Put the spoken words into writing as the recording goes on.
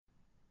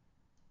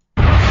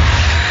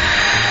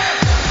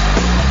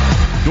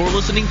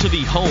listening to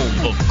the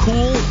home of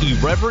cool,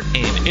 irreverent,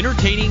 and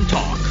entertaining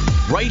talk,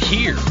 right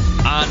here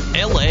on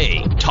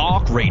LA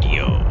Talk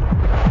Radio.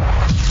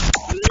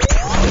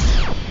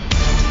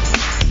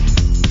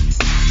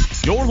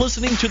 You're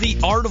listening to The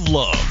Art of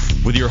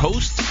Love with your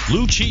host,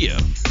 Lucia,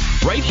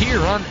 right here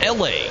on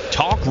LA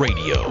Talk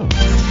Radio.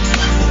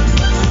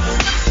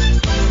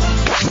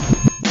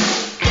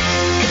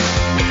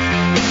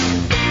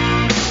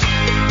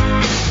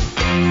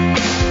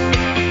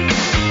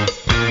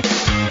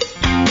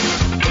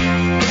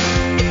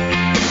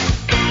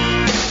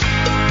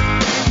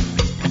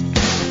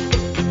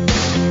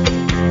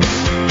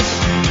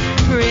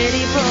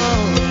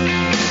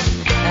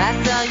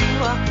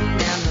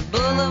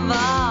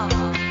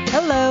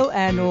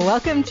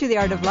 Welcome to The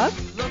Art of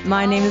Love.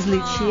 My name is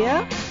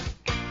Lucia.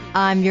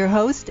 I'm your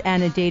host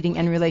and a dating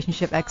and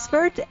relationship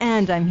expert,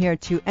 and I'm here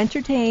to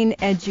entertain,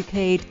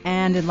 educate,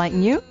 and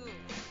enlighten you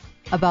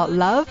about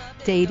love,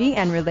 dating,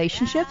 and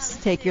relationships,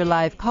 take your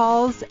live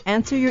calls,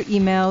 answer your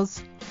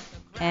emails,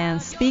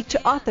 and speak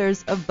to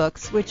authors of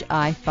books which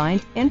I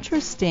find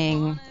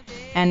interesting.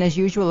 And as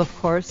usual, of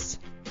course,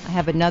 I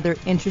have another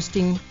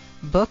interesting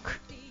book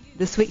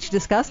this week to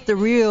discuss, The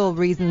Real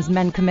Reasons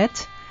Men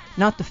Commit.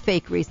 Not the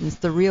fake reasons,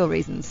 the real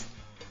reasons.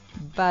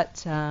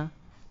 But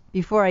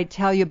before I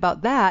tell you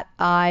about that,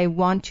 I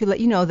want to let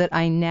you know that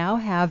I now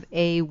have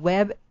a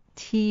web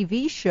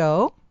TV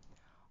show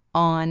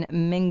on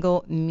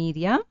Mingle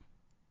Media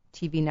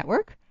TV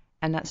network,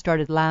 and that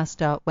started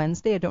last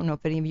Wednesday. I don't know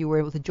if any of you were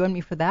able to join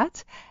me for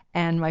that.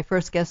 And my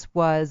first guest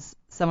was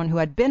someone who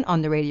had been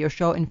on the radio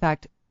show. In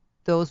fact,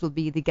 those will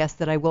be the guests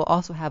that I will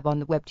also have on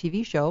the web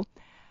TV show.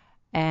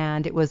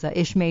 And it was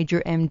Ish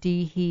Major,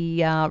 MD.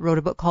 He wrote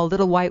a book called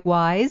Little White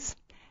Lies,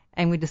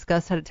 and we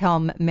discussed how to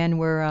tell men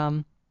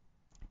were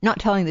not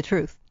telling the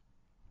truth.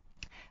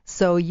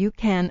 So you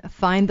can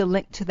find the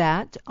link to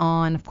that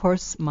on, of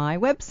course, my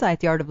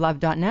website,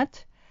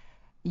 theartoflove.net.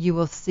 You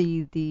will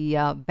see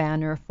the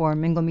banner for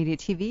Mingle Media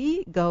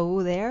TV.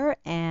 Go there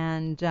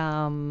and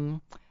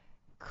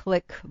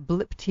click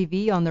Blip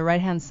TV on the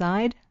right-hand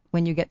side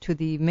when you get to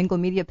the Mingle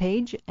Media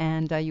page,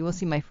 and you will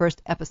see my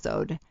first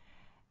episode.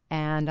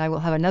 And I will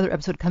have another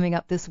episode coming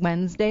up this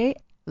Wednesday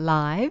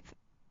live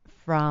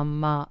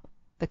from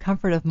the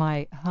comfort of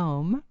my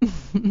home.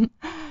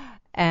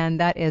 And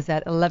that is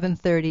at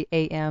 11:30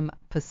 a.m.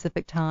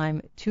 Pacific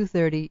time,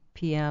 2:30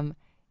 p.m.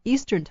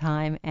 Eastern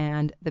time.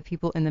 And the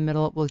people in the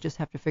middle will just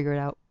have to figure it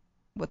out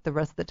what the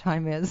rest of the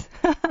time is.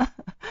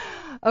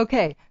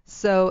 Okay,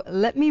 so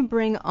let me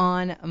bring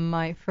on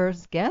my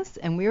first guest.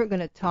 And we are going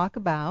to talk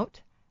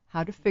about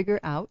how to figure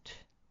out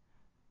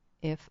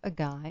if a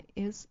guy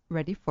is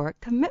ready for a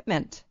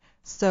commitment.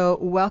 So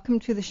welcome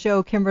to the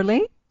show,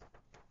 Kimberly.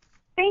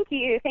 Thank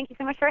you. Thank you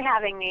so much for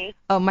having me.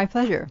 Oh, my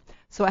pleasure.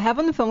 So I have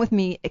on the phone with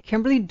me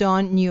Kimberly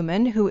Dawn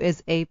Newman, who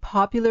is a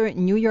popular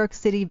New York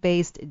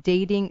City-based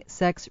dating,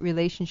 sex,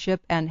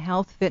 relationship, and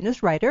health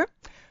fitness writer,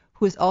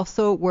 who has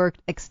also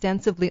worked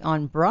extensively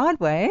on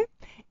Broadway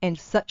in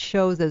such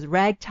shows as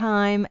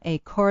Ragtime, A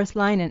Chorus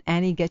Line, and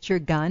Annie Get Your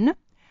Gun.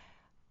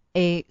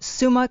 A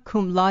summa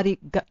cum laude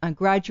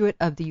graduate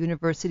of the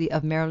University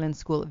of Maryland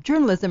School of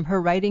Journalism,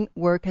 her writing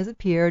work has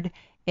appeared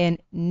in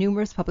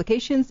numerous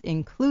publications,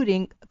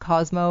 including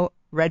Cosmo,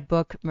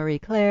 Redbook, Marie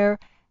Claire,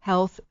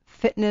 Health,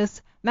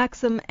 Fitness,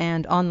 Maxim,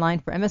 and online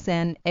for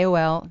MSN,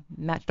 AOL,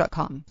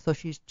 Match.com. So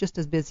she's just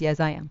as busy as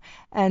I am.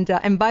 And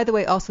by the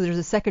way, also there's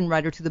a second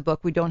writer to the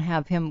book. We don't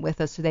have him with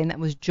us today, and that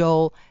was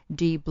Joel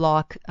D.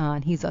 Block,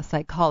 and he's a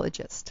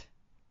psychologist.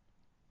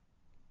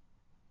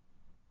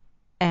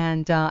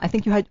 And I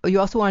think you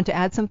also wanted to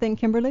add something,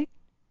 Kimberly?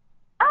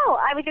 Oh,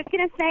 I was just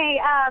going to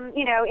say,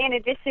 in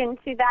addition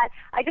to that,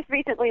 I just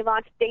recently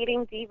launched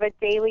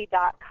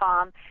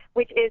datingdivadaily.com,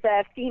 which is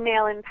a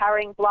female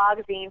empowering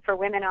blogzine for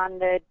women on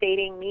the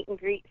dating meet and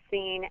greet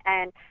scene,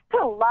 and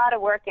put a lot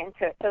of work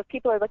into it. So if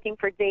people are looking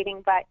for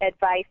dating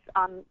advice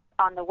on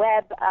the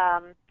web,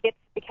 it's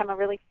become a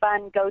really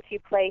fun go-to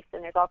place,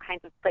 and there's all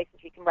kinds of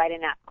places you can write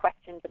in ask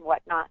questions and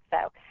whatnot.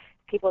 So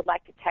people would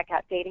like to check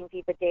out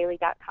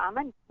datingdivadaily.com.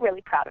 I'm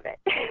really proud of it.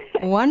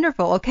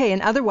 Wonderful. Okay,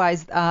 and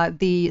otherwise,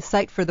 the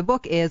site for the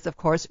book is, of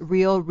course,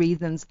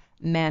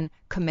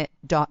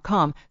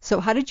 realreasonsmencommit.com. So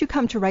how did you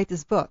come to write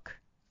this book?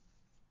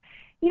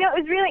 It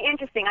was really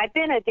interesting. I've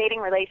been a dating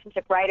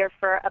relationship writer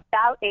for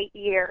about 8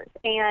 years,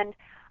 and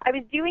I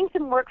was doing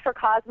some work for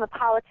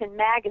Cosmopolitan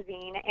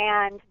magazine,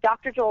 and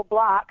Dr. Joel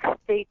Block,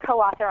 the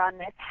co-author on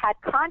this, had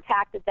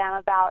contacted them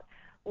about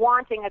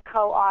wanting a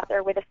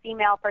co-author with a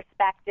female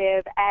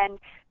perspective and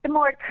the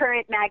more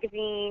current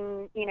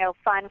magazine,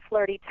 fun,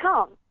 flirty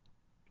tone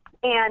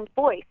and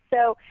voice.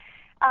 So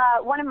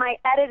one of my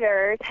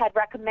editors had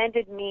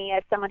recommended me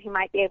as someone who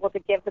might be able to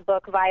give the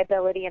book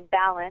viability and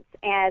balance,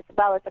 as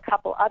well as a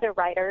couple other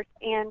writers.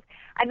 And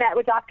I met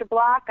with Dr.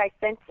 Block. I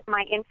sent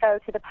my info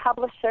to the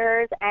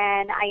publishers,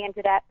 and I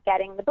ended up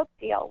getting the book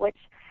deal, which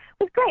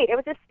was great. It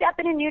was a step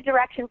in a new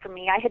direction for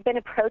me. I had been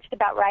approached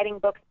about writing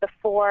books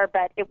before,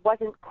 but it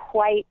wasn't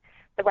quite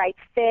the right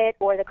fit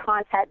or the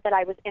content that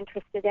I was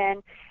interested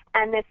in,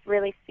 and this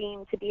really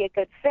seemed to be a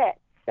good fit.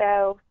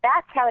 So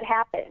that's how it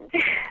happened.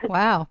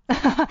 Wow.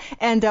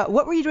 And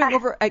what were you doing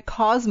over at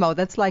Cosmo?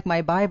 That's like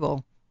my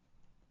Bible.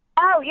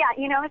 Oh, yeah,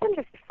 it's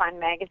just a fun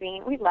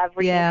magazine. We love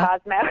reading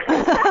Cosmo.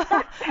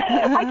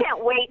 I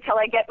can't wait till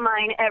I get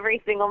mine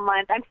every single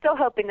month. I'm still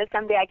hoping that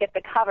someday I get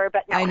the cover,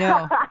 but no. I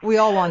know. We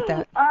all want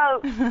that.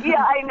 Oh,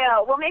 yeah, I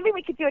know. Well, maybe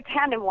we could do a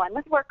tandem one.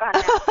 Let's work on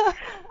that.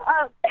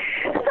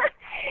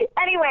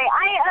 Anyway,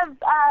 I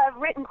have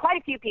written quite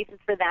a few pieces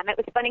for them. It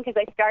was funny because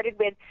I started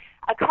with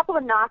a couple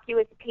of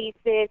innocuous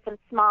pieces, some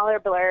smaller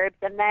blurbs,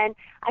 and then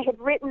I had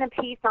written a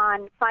piece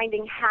on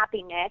finding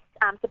happiness,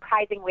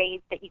 surprising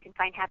ways that you can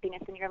find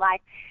happiness in your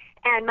life.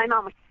 And my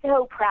mom was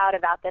so proud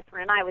about this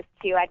one, and I was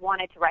too. I'd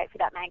wanted to write for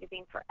that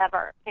magazine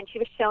forever, and she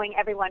was showing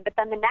everyone. But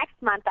then the next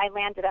month, I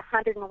landed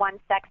 101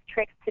 sex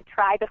tricks to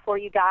try before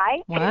you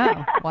die.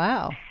 Wow,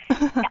 wow.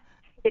 Yeah.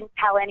 Didn't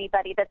tell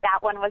anybody that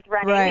one was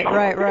running.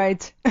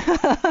 Right.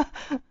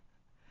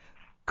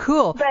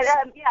 Cool. But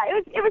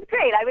it was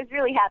great. I was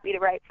really happy to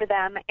write for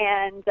them,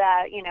 and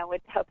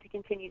would hope to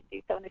continue to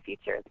do so in the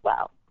future as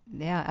well.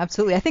 Yeah,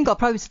 absolutely. I think I'll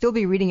probably still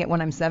be reading it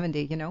when I'm 70.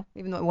 Even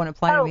though it won't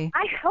apply to me.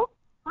 I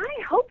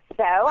hope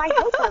so. I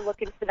hope we're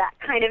looking for that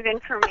kind of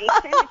information.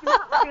 If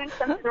not, we're doing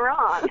something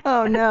wrong.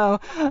 Oh no.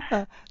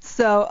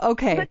 So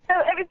okay. But so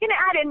I was going to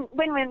add in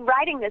when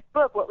writing this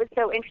book, what was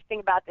so interesting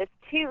about this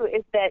too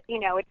is that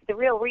it's the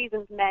real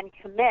reasons men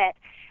commit.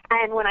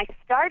 And when I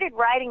started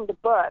writing the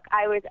book,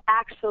 I was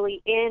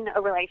actually in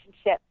a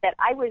relationship that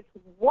I was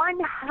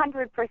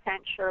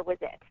 100% sure was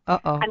it.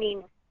 Uh-oh. I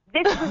mean,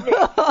 this was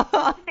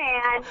it.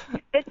 Man,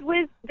 this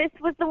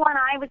was the one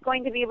I was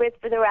going to be with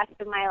for the rest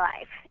of my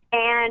life.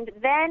 And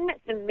then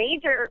some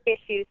major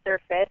issues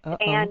surfaced,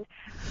 and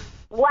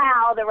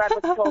wow, the rug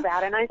was pulled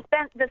out. And I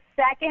spent the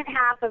second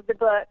half of the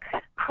book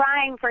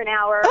crying for an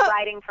hour,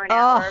 writing for an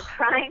hour,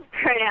 crying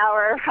for an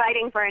hour,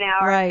 writing for an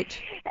hour. Right.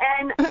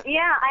 And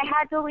yeah, I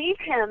had to leave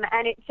him,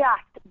 and it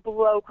just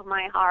broke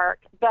my heart.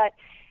 But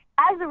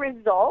as a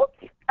result,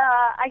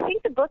 I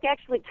think the book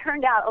actually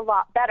turned out a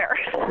lot better.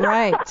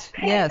 Right.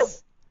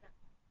 Yes.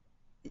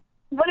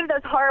 One of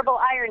those horrible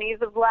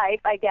ironies of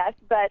life, I guess,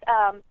 but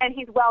and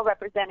he's well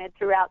represented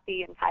throughout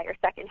the entire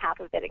second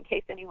half of it, in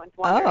case anyone's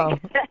wondering.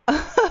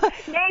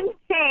 Names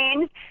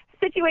change,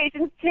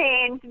 situations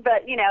change,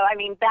 but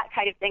that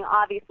kind of thing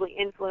obviously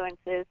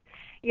influences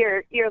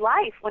your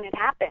life when it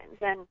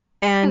happens, and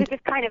it was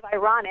just kind of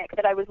ironic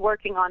that I was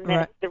working on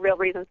this, The Real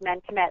Reasons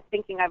Men Commit,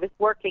 thinking I was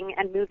working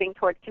and moving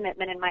towards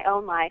commitment in my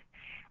own life,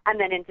 and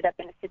then ended up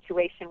in a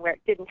situation where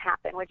it didn't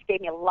happen, which gave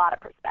me a lot of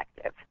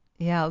perspective.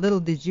 Yeah, little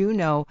did you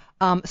know.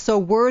 So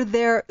were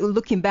there,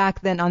 looking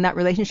back then on that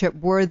relationship,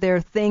 were there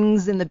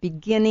things in the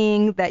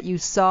beginning that you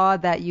saw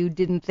that you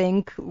didn't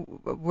think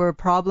were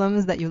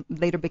problems that you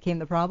later became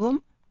the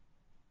problem?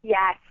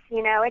 Yes.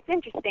 It's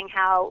interesting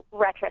how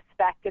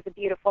retrospect is a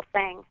beautiful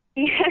thing.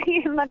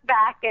 You look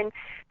back and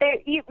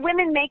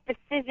women make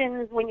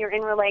decisions when you're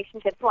in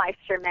relationships. Well, I'm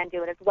sure men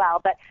do it as well,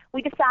 but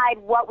we decide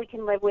what we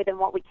can live with and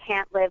what we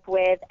can't live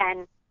with,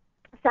 and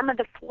some of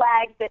the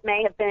flags that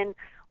may have been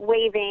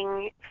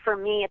waving for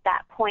me at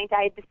that point,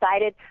 I had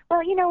decided,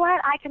 well, you know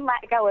what, I can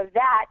let go of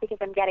that because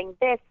I'm getting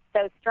this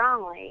so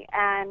strongly.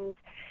 And,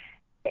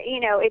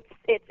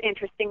 it's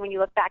interesting when you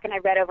look back, and I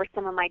read over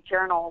some of my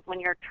journals when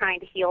you're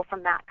trying to heal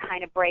from that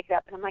kind of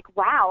breakup, and I'm like,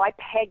 wow, I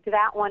pegged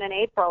that one in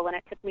April, and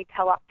it took me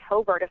till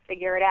October to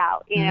figure it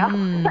out,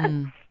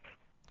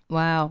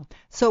 Wow.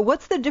 So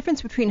what's the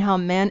difference between how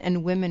men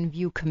and women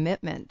view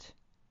commitment?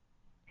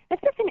 This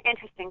is an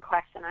interesting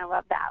question. I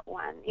love that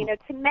one.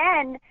 To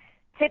men,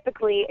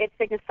 typically it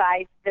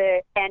signifies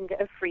the end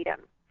of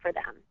freedom for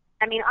them.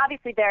 I mean,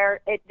 obviously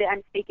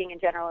I'm speaking in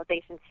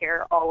generalizations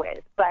here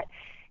always, but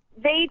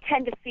they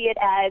tend to see it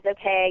as,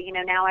 okay,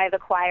 now I've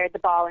acquired the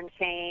ball and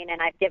chain,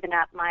 and I've given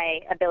up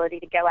my ability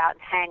to go out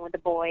and hang with the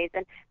boys.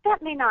 And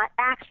that may not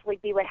actually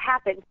be what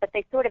happens, but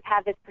they sort of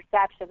have this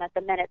perception that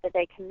the minute that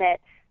they commit,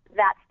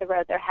 that's the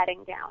road they're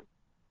heading down.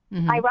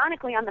 Mm-hmm.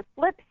 Ironically, on the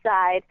flip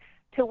side,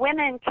 to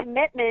women,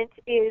 commitment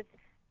is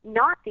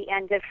not the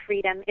end of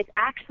freedom. It's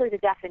actually the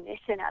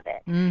definition of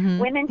it. Mm-hmm.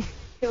 Women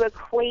to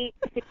equate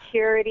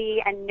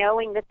security and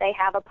knowing that they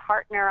have a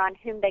partner on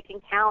whom they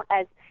can count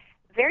as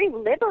very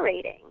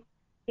liberating,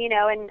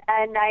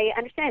 and I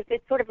understand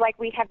it's sort of like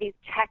we have these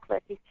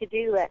checklists, these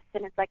to-do lists,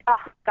 and it's like,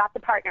 got the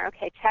partner,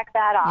 okay, check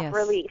that off, yes.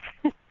 Relief.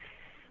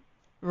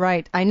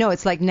 Right. I know.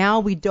 It's like now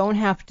we don't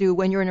have to,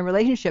 when you're in a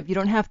relationship, you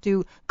don't have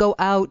to go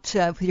out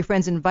with your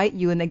friends, invite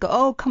you, and they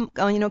go, come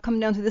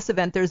down to this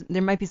event.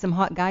 There might be some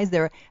hot guys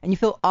there, and you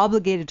feel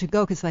obligated to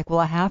go because it's like, well,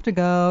 I have to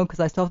go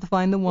because I still have to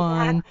find the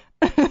one.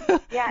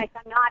 Yeah, if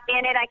I'm not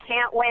in it, I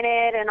can't win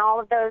it, and all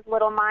of those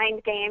little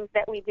mind games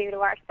that we do to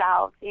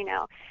ourselves,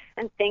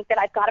 and think that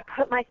I've got to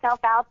put myself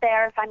out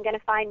there if I'm going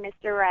to find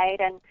Mr. Right.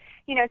 And,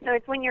 so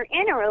it's when you're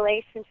in a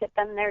relationship,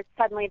 then there's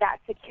suddenly that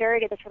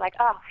security that you're like,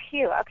 oh,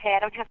 phew, okay, I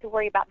don't have to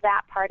worry about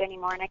that part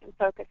anymore, and I can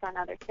focus on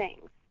other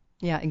things.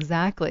 Yeah,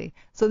 exactly.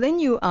 So then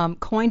you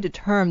coined a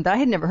term that I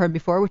had never heard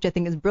before, which I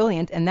think is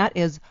brilliant, and that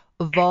is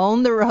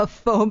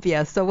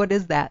vulnerophobia. So what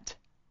is that?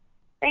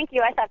 Thank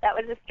you. I thought that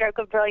was a stroke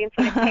of brilliance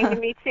when it came to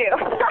me, too.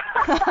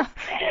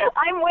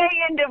 I'm way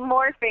into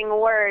morphing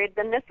words,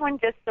 and this one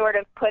just sort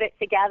of put it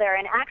together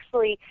and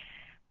actually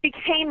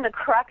became the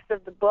crux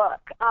of the book.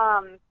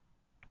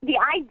 The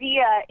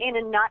idea, in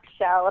a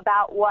nutshell,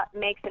 about what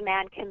makes a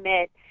man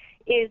commit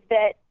is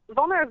that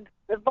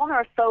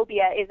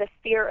vulnerophobia is a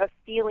fear of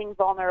feeling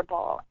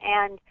vulnerable,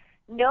 and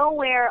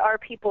nowhere are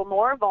people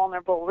more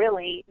vulnerable,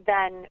 really,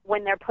 than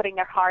when they're putting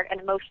their heart and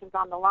emotions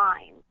on the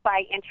line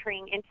by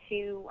entering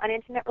into an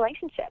intimate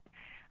relationship.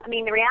 I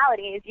mean, the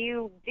reality is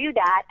you do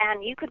that,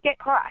 and you could get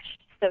crushed,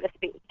 so to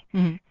speak.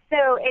 Mm-hmm.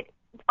 So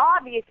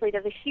obviously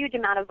there's a huge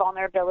amount of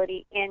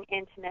vulnerability in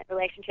intimate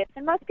relationships,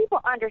 and most people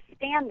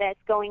understand this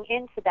going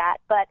into that,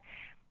 but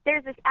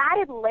there's this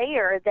added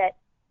layer that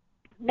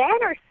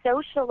men are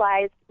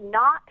socialized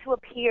not to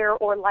appear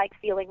or like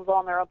feeling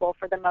vulnerable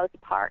for the most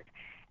part.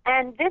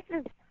 And this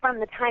is from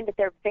the time that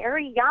they're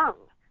very young.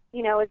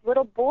 You know, as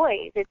little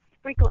boys, it's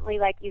frequently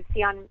like you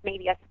see on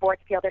maybe a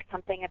sports field or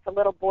something, if a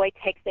little boy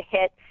takes a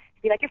hit,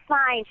 to be like, you're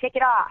fine, shake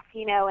it off,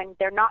 you know, and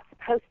they're not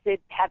supposed to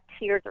have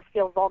tears or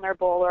feel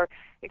vulnerable or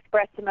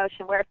express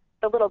emotion, where if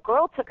the little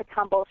girl took a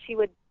tumble, she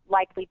would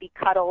likely be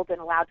cuddled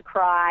and allowed to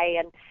cry.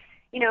 And,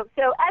 you know,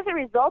 so as a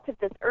result of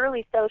this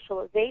early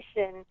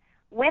socialization,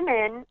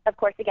 women, of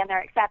course, again, there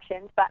are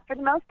exceptions, but for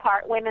the most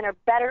part, women are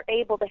better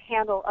able to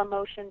handle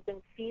emotions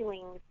and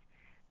feelings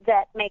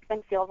that make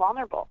them feel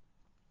vulnerable,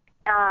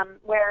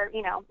 where,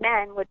 you know,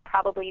 men would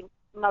probably,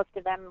 most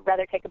of them,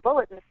 rather take a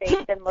bullet in the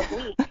face than look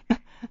weak.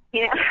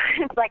 You know,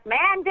 it's like,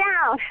 man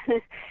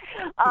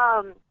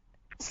down.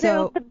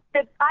 So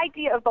the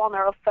idea of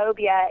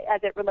vulnerophobia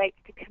as it relates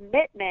to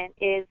commitment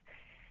is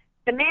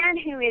the man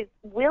who is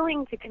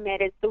willing to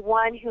commit is the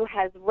one who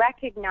has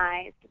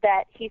recognized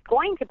that he's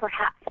going to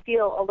perhaps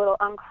feel a little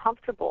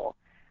uncomfortable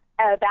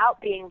about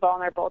being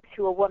vulnerable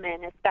to a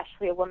woman,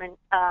 especially a woman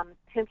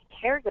whom he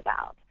cares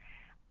about,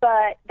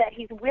 but that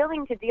he's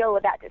willing to deal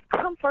with that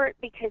discomfort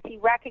because he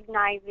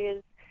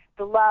recognizes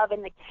the love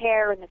and the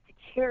care and the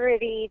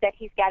security that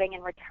he's getting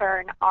in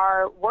return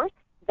are worth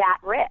that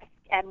risk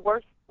and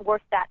worth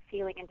that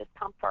feeling and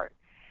discomfort.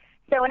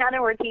 So in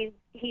other words,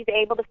 he's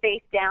able to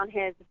face down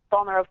his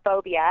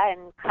vulnerophobia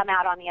and come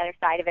out on the other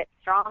side of it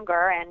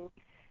stronger, and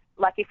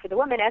lucky for the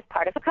woman, as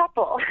part of a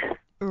couple.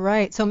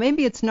 Right. So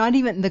maybe it's not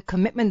even the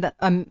commitment that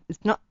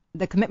it's not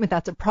the commitment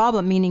that's a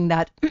problem, meaning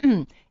that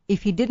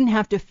if he didn't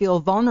have to feel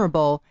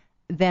vulnerable,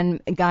 then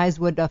guys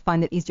would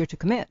find it easier to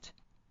commit.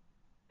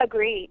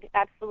 Agreed,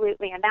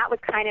 absolutely. And that was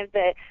kind of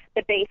the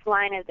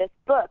baseline of this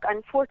book.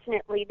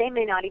 Unfortunately, they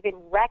may not even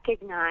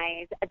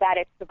recognize that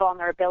it's the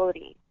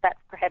vulnerability that's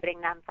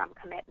prohibiting them from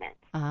commitment.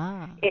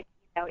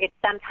 It's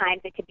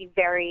sometimes it could be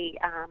very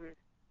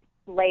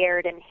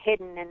layered and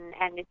hidden,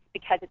 and it's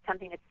because it's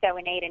something that's so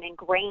innate and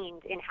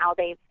ingrained in how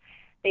they've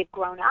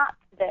grown up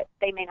that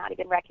they may not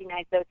even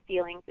recognize those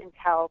feelings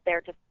until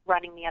they're just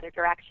running the other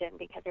direction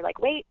because they're like,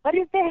 wait, what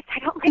is this? I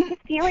don't like this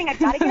feeling. I've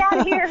got to get out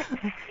of here.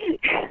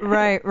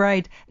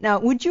 Right. Now,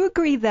 would you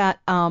agree that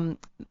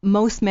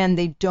most men,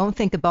 they don't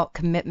think about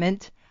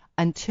commitment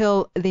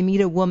until they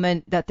meet a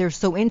woman that they're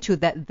so into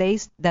that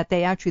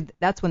they actually,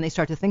 that's when they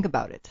start to think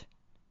about it?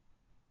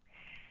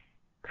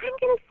 I'm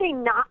going to say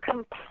not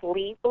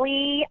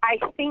completely. I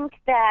think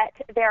that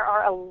there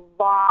are a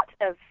lot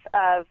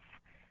of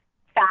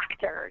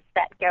factors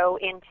that go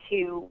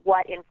into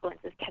what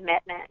influences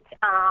commitment.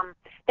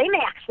 They may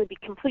actually be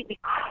completely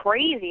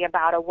crazy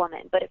about a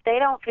woman, but if they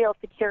don't feel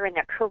secure in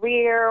their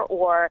career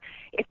or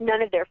if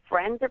none of their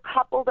friends are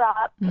coupled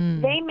up,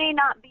 they may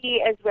not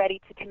be as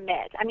ready to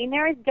commit. I mean,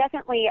 there is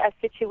definitely a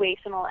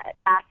situational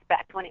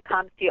aspect when it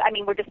comes to, I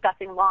mean, we're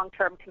discussing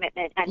long-term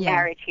commitment and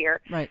marriage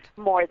here, right,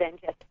 more than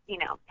just,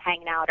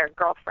 hanging out or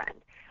girlfriend.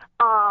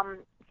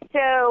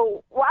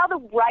 So while the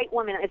right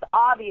woman is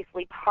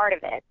obviously part of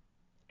it,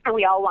 and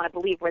we all want to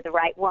believe we're the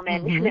right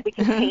woman, and that we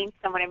can change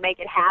someone and make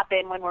it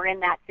happen when we're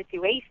in that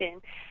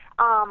situation,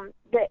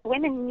 that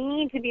women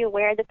need to be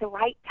aware that the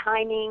right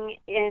timing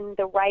in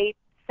the right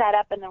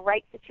setup and the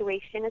right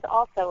situation is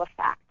also a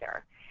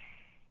factor.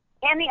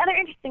 And the other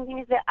interesting thing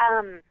is that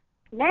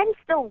men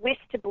still wish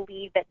to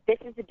believe that this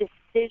is a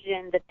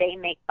decision that they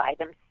make by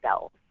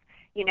themselves.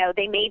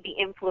 They may be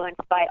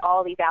influenced by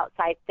all these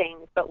outside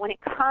things, but when it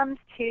comes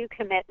to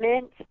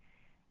commitment,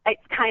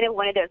 it's kind of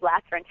one of those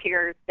last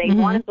frontiers. They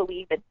want to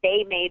believe that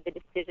they made the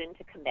decision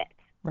to commit.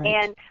 Right.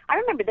 And I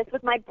remember this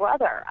with my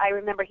brother. I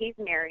remember he's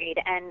married,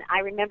 and I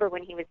remember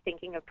when he was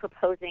thinking of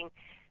proposing,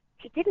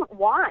 he didn't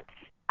want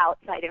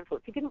outside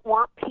influence. He didn't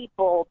want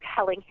people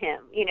telling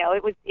him.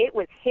 It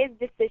was his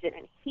decision,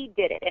 and he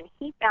did it, and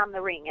he found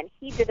the ring, and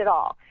he did it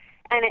all.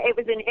 And it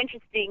was an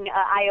interesting,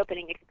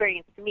 eye-opening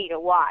experience to me to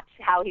watch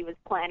how he was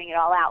planning it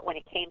all out when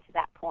it came to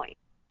that point.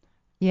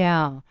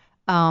 Yeah.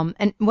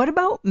 And what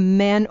about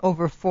men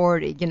over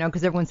 40?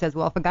 Because everyone says,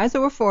 well, if a guy's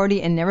over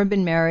 40 and never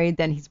been married,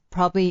 then he's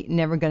probably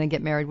never going to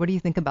get married. What do you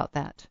think about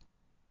that?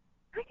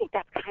 I think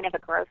that's kind of a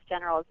gross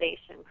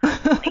generalization,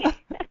 personally.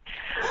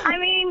 I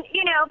mean,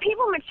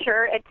 people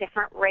mature at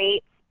different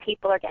rates.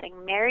 People are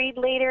getting married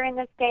later in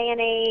this day and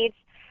age.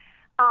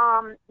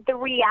 The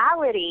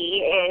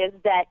reality is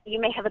that you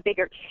may have a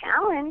bigger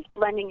challenge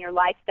blending your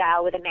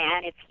lifestyle with a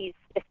man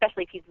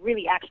especially if he's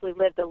really actually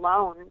lived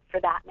alone for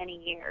that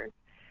many years,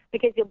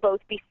 because you'll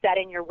both be set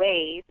in your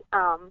ways.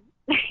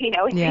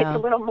 It's a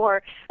little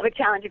more of a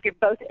challenge if you're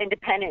both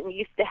independent and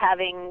used to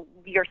having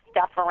your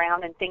stuff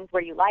around and things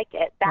where you like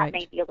it. That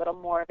may be a little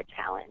more of a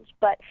challenge.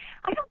 But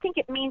I don't think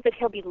it means that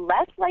he'll be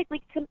less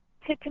likely to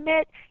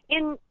commit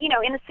in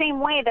the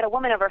same way that a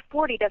woman over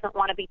 40 doesn't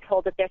want to be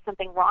told that there's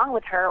something wrong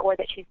with her or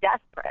that she's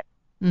desperate.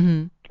 Mm-hmm.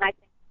 And I think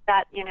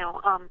that,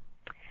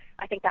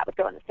 I think that would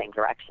go in the same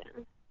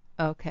direction.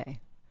 Okay.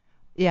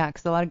 Yeah,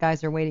 because a lot of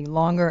guys are waiting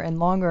longer and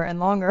longer and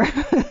longer.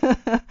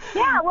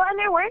 Yeah, well, and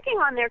they're working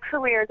on their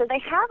careers, or they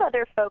have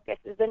other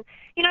focuses. And,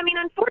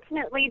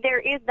 unfortunately, there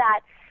is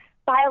that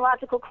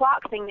biological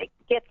clock thing that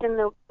gets in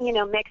the,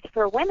 mix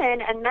for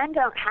women, and men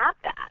don't have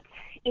that.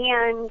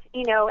 And,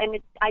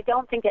 I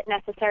don't think it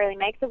necessarily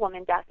makes a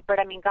woman desperate.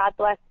 I mean, God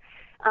bless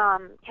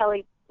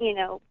Kelly,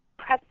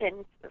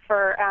 Preston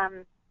for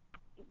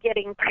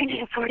getting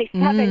pregnant at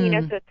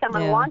 47, so if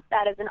someone wants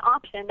that as an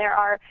option, there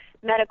are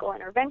medical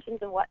interventions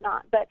and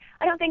whatnot. But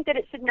I don't think that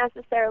it should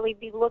necessarily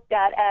be looked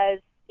at as,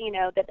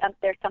 that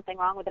there's something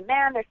wrong with a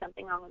man, there's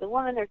something wrong with a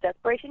woman, there's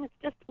desperation. It's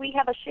just we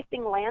have a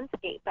shifting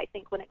landscape, I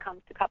think, when it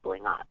comes to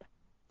coupling up.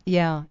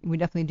 Yeah, we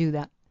definitely do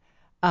that.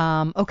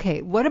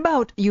 Okay, what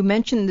about, you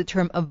mentioned the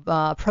term of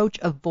approach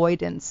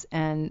avoidance,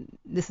 and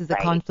this is a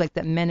conflict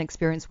that men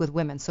experience with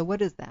women. So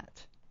what is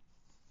that?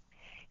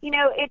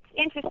 It's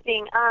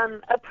interesting.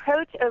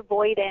 Approach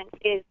avoidance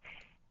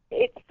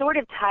it's sort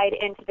of tied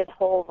into this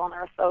whole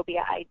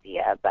vulnerophobia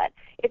idea, but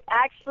it's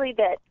actually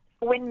that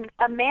when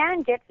a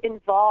man gets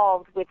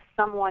involved with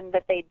someone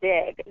that they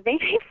dig, they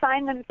may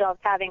find themselves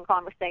having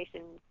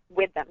conversations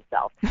with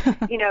themselves,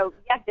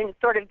 yes, in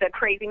sort of the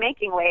crazy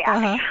making way,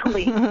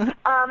 actually.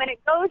 And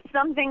it goes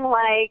something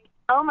like,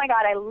 oh my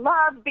God, I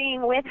love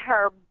being with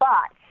her,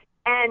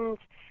 and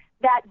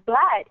that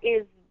but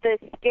is the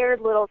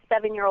scared little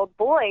 7-year-old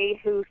boy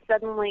who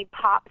suddenly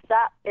pops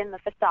up in the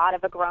facade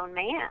of a grown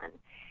man.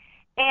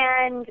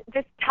 And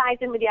this ties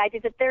in with the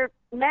idea that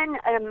men,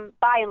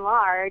 by and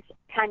large,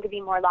 tend to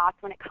be more lost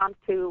when it comes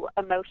to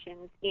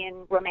emotions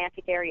in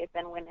romantic areas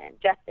than women,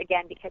 just,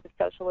 again, because of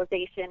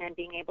socialization and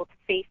being able to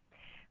face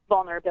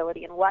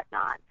vulnerability and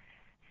whatnot.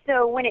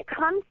 So when it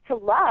comes to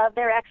love,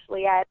 they're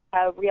actually at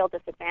a real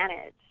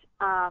disadvantage.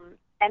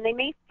 And they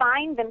may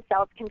find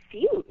themselves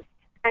confused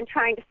and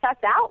trying to suss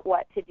out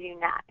what to do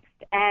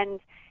next. And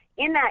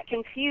in that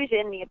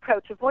confusion, the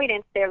approach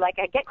avoidance, they're like,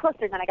 I get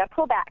closer, then I got to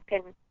pull back.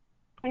 And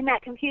in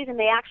that confusion,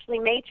 they actually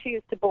may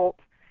choose to bolt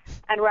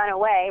and run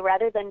away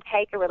rather than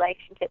take a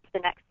relationship to the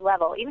next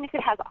level, even if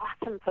it has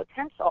awesome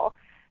potential,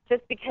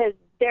 just because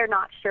they're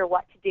not sure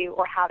what to do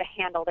or how to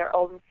handle their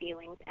own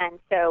feelings. And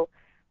so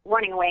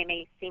running away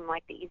may seem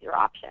like the easier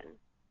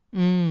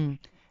option.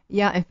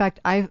 Yeah, in fact,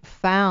 I've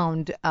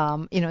found,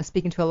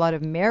 speaking to a lot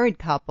of married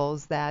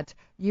couples, that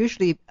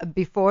usually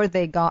before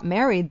they got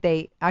married,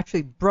 they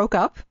actually broke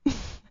up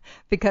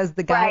because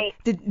the guy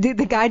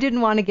the guy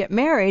didn't want to get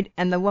married,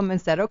 and the woman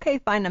said, okay,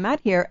 fine, I'm out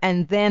here,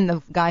 and then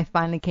the guy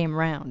finally came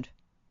around.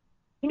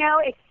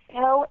 It's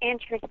so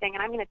interesting,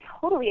 and I'm going to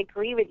totally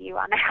agree with you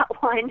on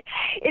that one.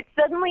 It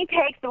suddenly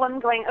takes the woman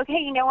going, okay,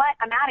 you know what,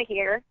 I'm out of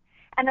here,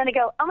 and then they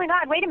go, oh my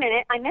God, wait a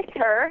minute, I missed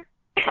her.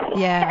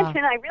 Yeah.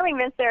 And I really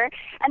miss her.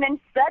 And then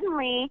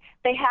suddenly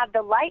they have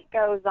the light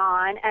goes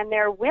on and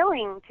they're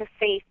willing to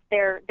face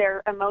their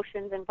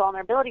emotions and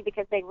vulnerability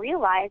because they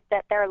realize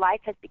that their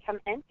life has become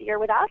emptier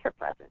without her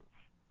presence.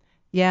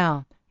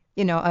 Yeah.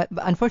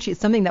 Unfortunately,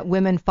 it's something that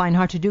women find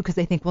hard to do because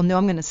they think, well, no,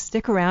 I'm going to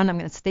stick around. I'm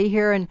going to stay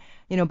here. And,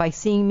 by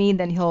seeing me,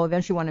 then he'll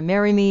eventually want to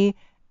marry me.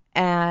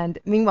 And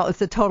meanwhile, it's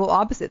the total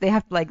opposite. They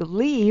have to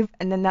leave.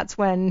 And then that's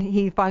when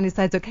he finally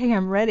decides, okay,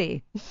 I'm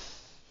ready.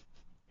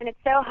 And it's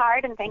so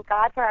hard, and thank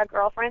God for our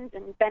girlfriends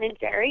and Ben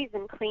 & Jerry's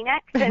and Kleenex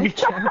and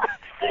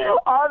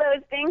all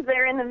those things that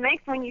are in the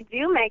mix when you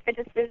do make the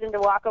decision to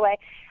walk away.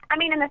 I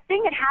mean, and the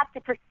thing that has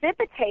to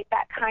precipitate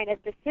that kind of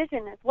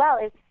decision as well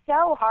is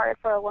so hard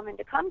for a woman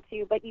to come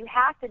to, but you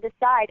have to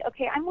decide,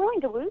 okay, I'm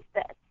willing to lose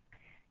this.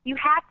 You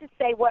have to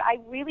say what I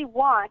really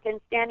want, and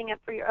standing up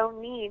for your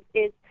own needs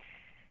is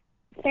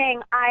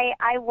saying,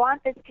 I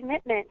want this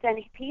commitment, and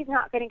if he's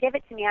not going to give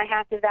it to me, I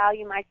have to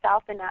value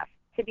myself enough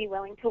to be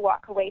willing to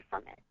walk away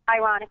from it.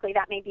 Ironically,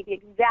 that may be the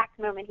exact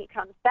moment he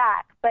comes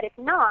back, but if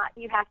not,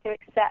 you have to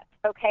accept,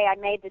 okay, I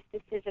made this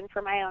decision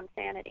for my own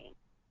sanity.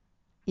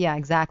 Yeah,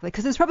 exactly,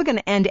 because it's probably going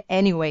to end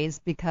anyways,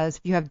 because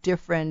if you have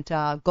different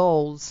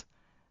goals.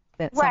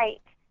 Right.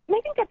 And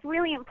I think that's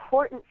really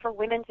important for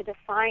women to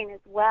define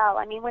as well.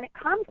 I mean, when it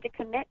comes to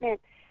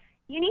commitment,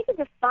 you need to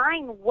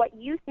define what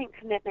you think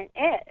commitment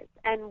is,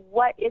 and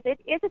what is it?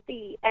 Is it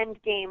the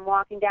end game,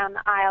 walking down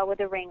the aisle with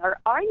a ring, or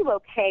are you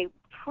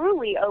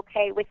truly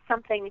okay with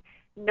something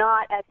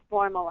not as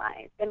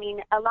formalized? I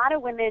mean, a lot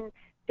of women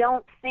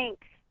don't think,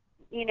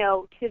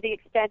 to the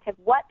extent of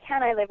what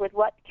can I live with,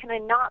 what can I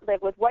not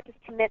live with, what does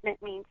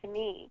commitment mean to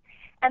me?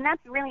 And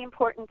that's really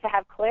important to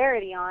have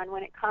clarity on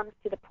when it comes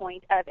to the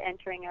point of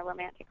entering a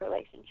romantic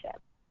relationship.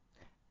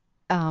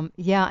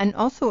 Yeah, and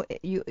also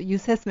you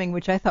said something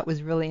which I thought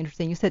was really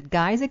interesting. You said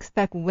guys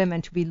expect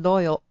women to be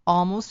loyal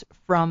almost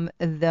from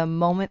the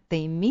moment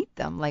they meet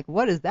them. Like,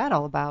 what is that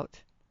all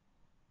about?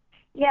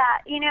 Yeah,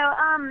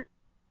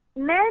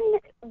 men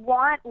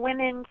want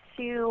women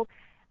to,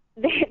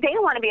 they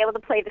want to be able to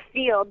play the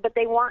field, but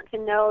they want to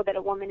know that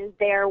a woman is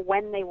there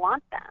when they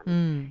want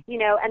them.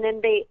 And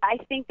then I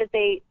think that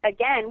they,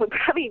 again,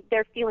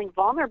 they're feeling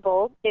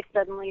vulnerable if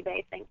suddenly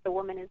they think the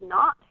woman is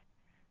not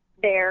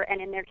there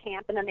and in their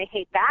camp, and then they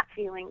hate that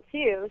feeling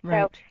too.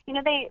 Right. So,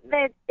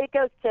 it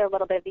goes to a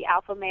little bit of the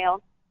alpha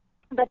male,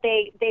 but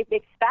they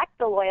expect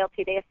the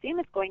loyalty. They assume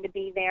it's going to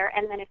be there,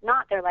 and then if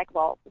not, they're like,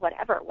 well,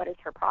 whatever. What is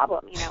her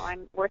problem?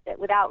 I'm worth it,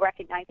 without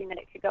recognizing that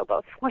it could go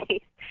both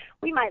ways.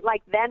 We might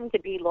like them to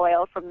be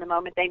loyal from the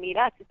moment they meet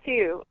us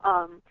too,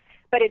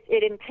 but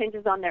it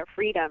impinges on their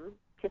freedom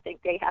to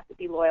think they have to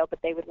be loyal,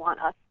 but they would want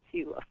us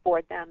to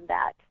afford them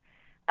that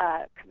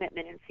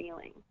commitment and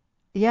feeling.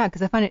 Yeah,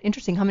 because I find it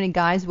interesting how many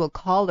guys will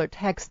call or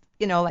text,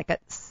 like at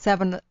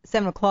 7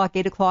 o'clock,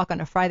 8 o'clock on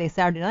a Friday,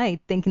 Saturday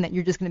night, thinking that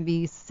you're just going to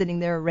be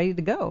sitting there ready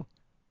to go.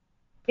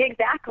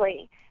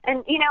 Exactly.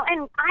 And,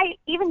 and I,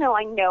 even though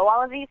I know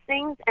all of these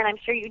things, and I'm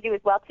sure you do as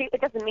well too, it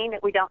doesn't mean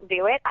that we don't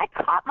do it. I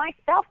caught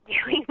myself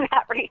doing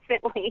that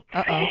recently.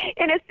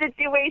 In a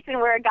situation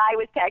where a guy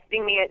was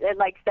texting me at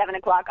like 7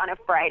 o'clock on a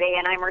Friday,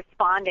 and I'm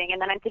responding,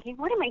 and then I'm thinking,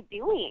 what am I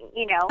doing?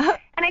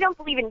 And I don't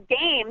believe in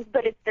games,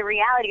 but it's the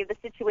reality of the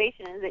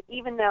situation is that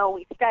even though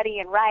we study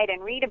and write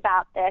and read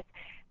about this,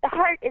 the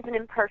heart is an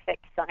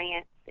imperfect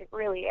science. It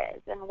really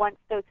is. And once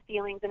those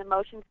feelings and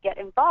emotions get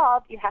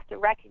involved, you have to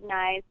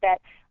recognize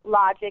that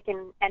logic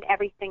and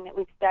everything that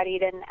we've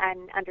studied and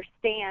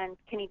understand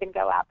can even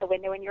go out the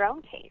window in your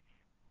own case.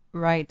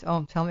 Right.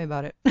 Oh, tell me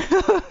about it.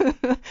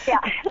 Yeah.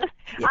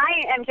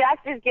 I am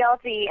just as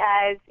guilty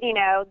as,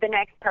 the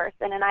next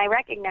person, and I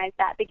recognize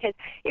that because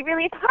it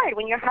really is hard.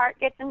 When your heart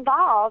gets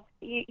involved,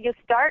 you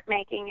start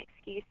making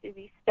excuses.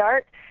 You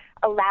start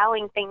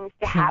allowing things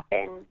to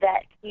happen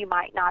that you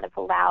might not have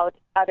allowed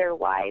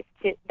otherwise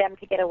them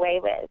to get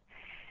away with.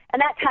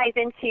 And that ties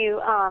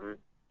into,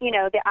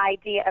 the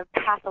idea of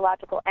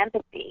pathological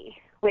empathy,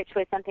 which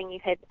was something you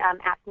had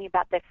asked me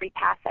about, the free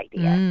pass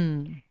idea.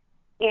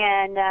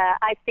 And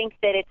I think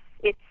that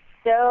it's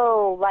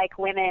so like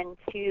women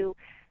to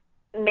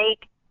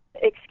make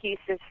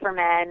excuses for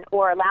men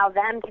or allow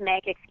them to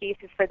make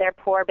excuses for their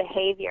poor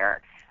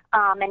behavior.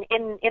 And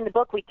in the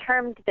book, we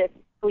coined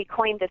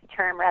this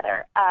term,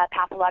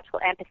 pathological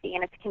empathy,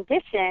 and it's a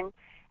condition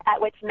at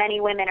which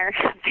many women are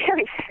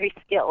very, very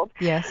skilled.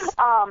 Yes.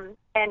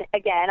 And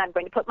again, I'm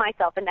going to put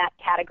myself in that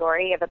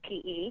category of a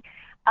PE.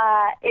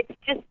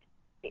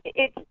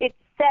 It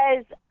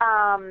says,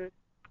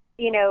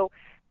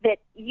 that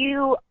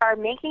you are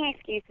making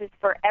excuses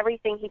for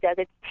everything he does.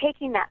 It's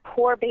taking that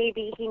poor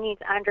baby, he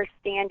needs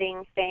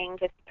understanding thing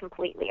just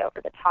completely over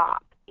the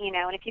top.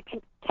 And if you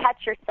can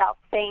catch yourself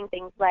saying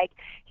things like,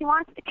 he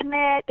wants to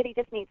commit, but he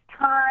just needs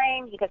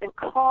time, he doesn't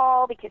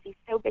call because he's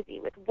so busy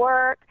with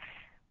work,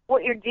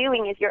 what you're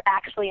doing is you're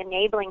actually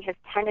enabling his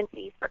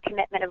tendencies for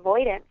commitment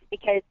avoidance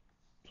because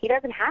he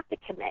doesn't have to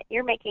commit.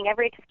 You're making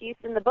every excuse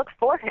in the book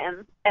for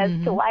him as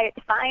to why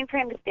it's fine for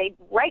him to stay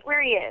right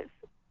where he is.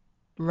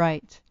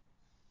 Right.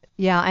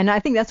 Yeah, and I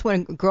think that's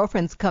when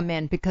girlfriends come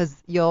in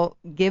because you'll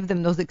give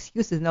them those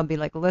excuses and they'll be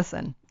like,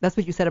 listen, that's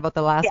what you said about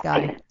the last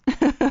guy.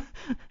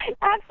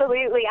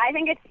 Absolutely. I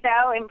think it's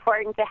so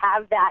important to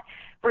have that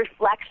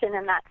reflection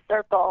in that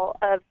circle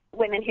of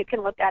women who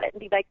can look at it and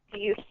be like, do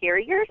you hear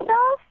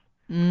yourself?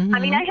 I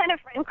mean, I had a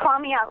friend call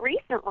me out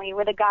recently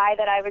with a guy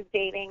that I was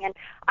dating, and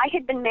I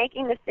had been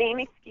making the same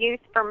excuse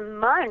for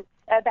months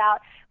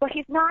about, well,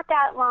 he's not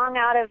that long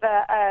out of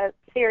a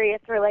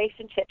serious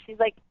relationship. She's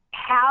like,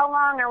 how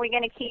long are we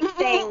going to keep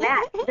saying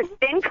that? It's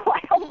been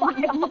quite a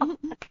while.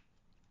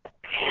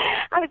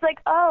 I was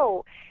like,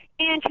 oh,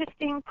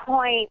 interesting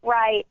point,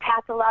 right,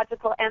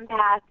 pathological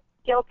empath,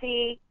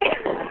 guilty.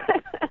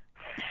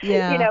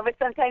 Yeah. But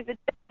sometimes it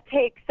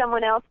takes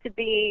someone else to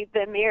be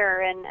the mirror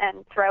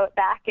and throw it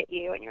back at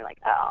you, and you're like,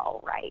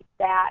 oh, right,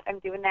 I'm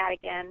doing that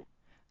again.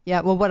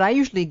 Yeah, well, what I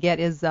usually get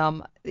is,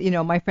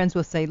 my friends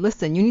will say,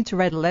 listen, you need to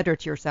write a letter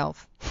to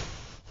yourself.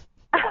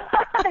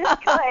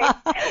 That's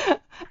good.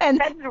 And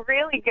that's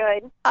really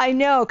good. I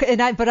know,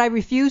 but I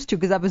refused to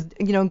because I was,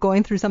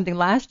 going through something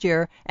last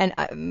year,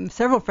 and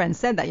several friends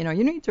said that,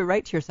 you need to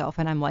write to yourself,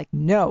 and I'm like,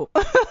 no.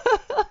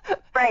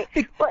 Right.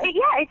 Well,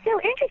 yeah, it's so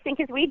interesting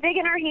because we dig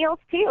in our heels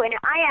too, and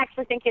I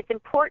actually think it's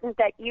important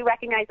that you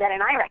recognize that,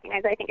 and I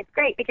recognize that. I think it's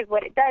great because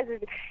what it does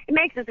is it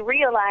makes us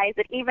realize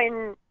that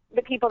even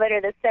the people that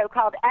are the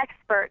so-called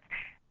experts,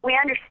 we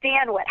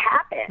understand what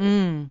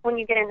happens when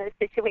you get into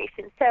the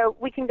situation. So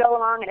we can go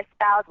along and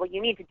espouse, well,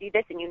 you need to do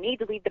this and you need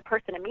to leave the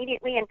person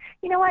immediately. And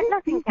you know what?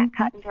 Nothing's that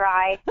cut and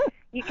dry.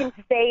 You can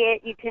say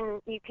it.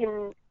 You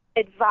can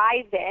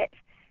advise it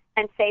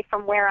and say,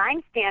 from where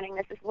I'm standing,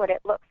 this is what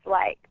it looks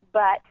like.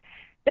 But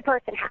the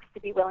person has to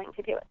be willing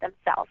to do it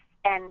themselves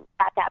and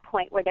at that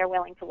point where they're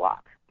willing to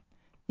walk.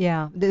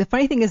 Yeah. The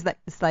funny thing is that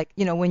it's like,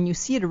 when you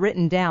see it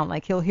written down,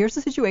 like here's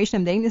the situation,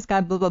 I'm dating this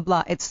guy, blah, blah,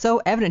 blah. It's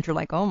so evident. You're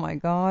like, oh, my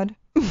God.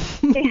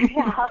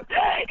 Yeah,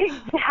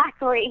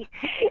 exactly.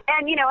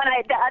 And,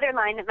 the other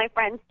line that my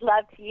friends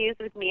love to use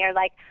with me are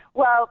like,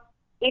 well,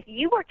 if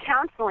you were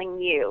counseling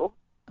you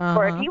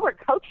or if you were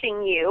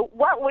coaching you,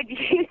 what would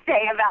you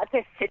say about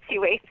this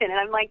situation? And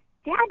I'm like,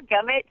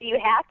 dadgummit, do you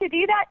have to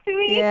do that to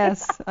me?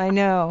 Yes, I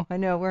know.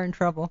 We're in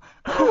trouble.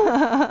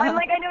 I'm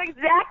like, I know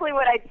exactly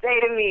what I'd say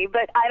to me,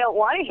 but I don't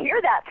want to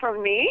hear that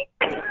from me.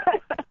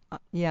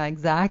 Yeah,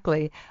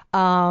 exactly.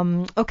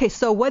 Okay,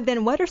 so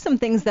what are some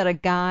things that a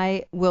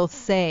guy will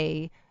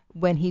say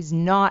when he's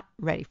not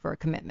ready for a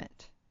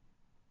commitment?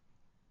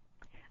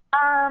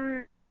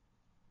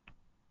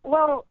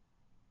 Well,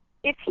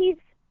 if he's,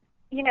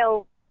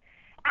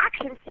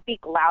 actions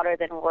speak louder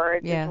than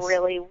words is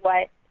really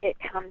what it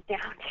comes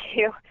down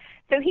to.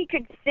 So he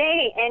could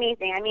say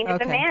anything. I mean,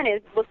 if a man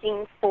is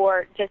looking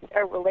for just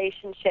a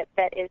relationship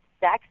that is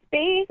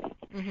sex-based,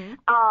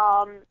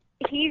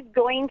 he's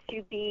going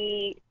to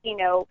be,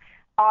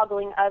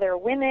 ogling other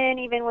women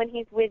even when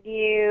he's with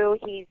you.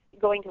 He's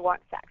going to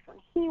want sex when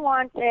he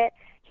wants it.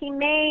 He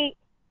may,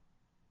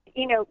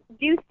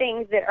 do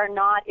things that are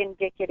not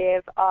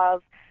indicative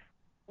of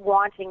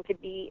wanting to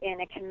be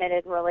in a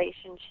committed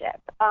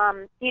relationship.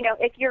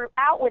 If you're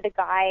out with a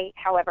guy,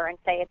 however, and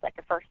say it's like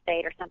a first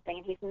date or something,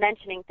 and he's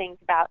mentioning things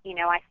about,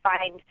 I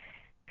find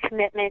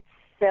commitment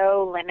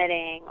so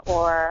limiting,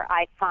 or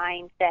I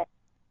find that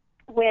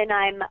when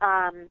I'm,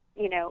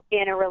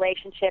 in a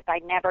relationship, I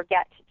never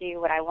get to do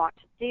what I want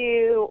to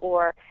do,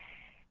 or,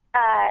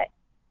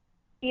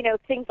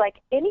 things like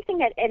anything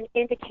that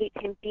indicates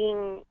him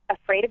being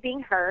afraid of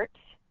being hurt,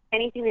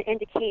 anything that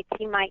indicates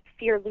he might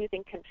fear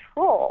losing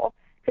control,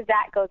 because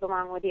that goes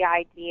along with the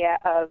idea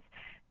of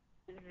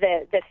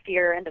the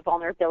fear and the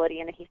vulnerability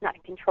and that he's not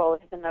in control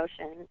of his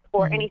emotions,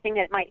 or anything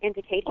that might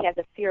indicate he has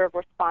a fear of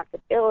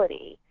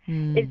responsibility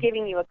is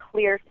giving you a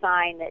clear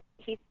sign that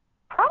he's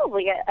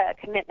probably a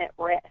commitment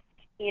risk.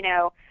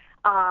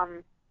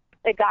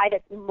 A guy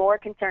that's more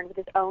concerned with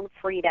his own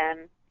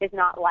freedom is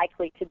not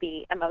likely to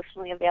be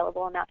emotionally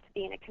available enough to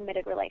be in a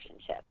committed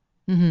relationship.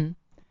 Mm-hmm.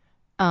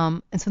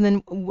 And so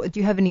then, do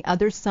you have any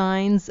other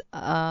signs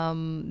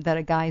that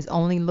a guy's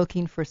only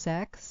looking for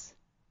sex?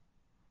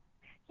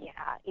 Yeah,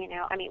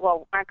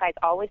 aren't guys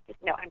always just,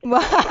 no, I'm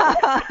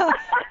just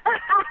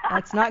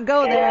Let's not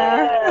go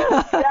there.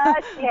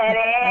 Just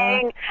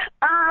kidding.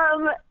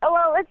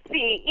 Well, let's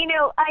see.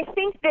 I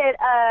think that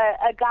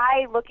a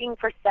guy looking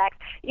for sex,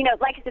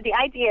 like I said, the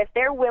idea, if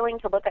they're willing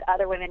to look at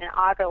other women and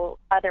ogle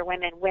other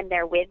women when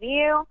they're with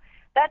you,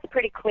 that's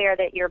pretty clear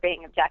that you're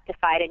being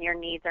objectified and your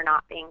needs are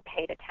not being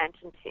paid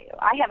attention to.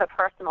 I have a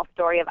personal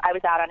story of I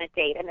was out on a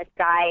date and this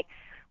guy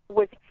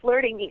was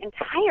flirting the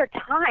entire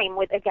time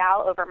with a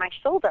gal over my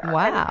shoulder.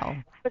 Wow. And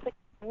I was like,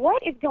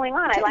 what is going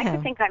on? I like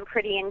to think I'm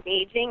pretty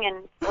engaging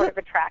and sort of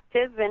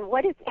attractive, and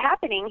what is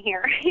happening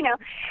here?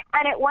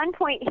 And at one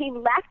point he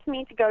left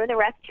me to go to the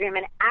restroom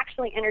and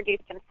actually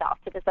introduced himself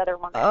to this other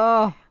woman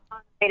on the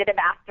way to the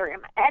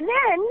bathroom. And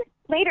then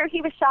later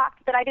he was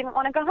shocked that I didn't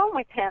want to go home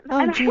with him.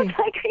 I was like,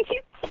 are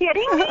you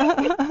kidding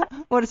me?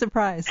 What a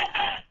surprise.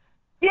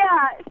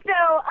 Yeah,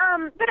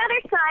 so, but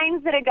other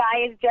signs that a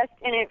guy is just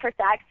in it for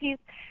sex, he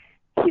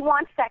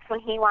wants sex when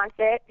he wants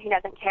it. He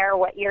doesn't care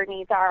what your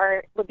needs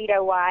are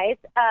libido-wise.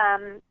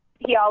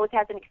 He always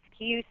has an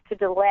excuse to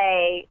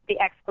delay the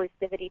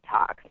exclusivity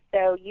talks,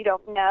 so you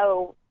don't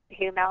know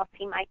whom else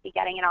he might be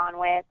getting it on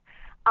with.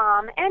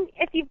 And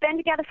if you've been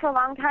together for a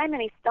long time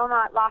and he's still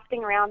not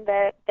lofting around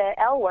the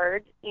L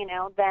word,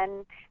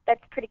 then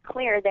that's pretty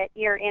clear that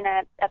you're in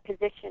a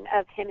position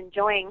of him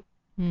enjoying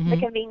the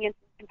convenience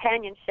of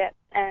companionship,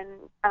 and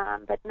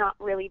but not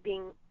really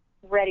being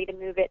ready to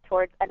move it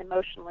towards an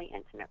emotionally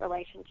intimate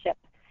relationship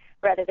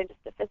rather than just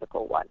a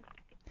physical one.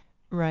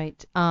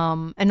 Right.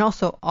 And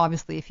also,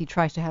 obviously, if he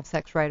tries to have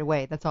sex right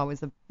away, that's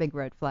always a big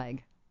red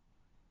flag.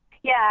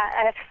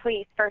 Yeah, if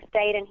we first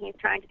date and he's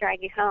trying to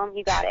drag you home,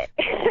 you got it.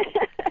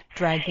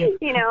 Drag you.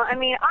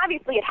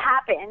 Obviously it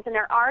happens, and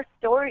there are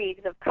stories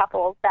of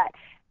couples that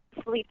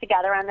sleep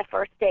together on the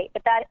first date,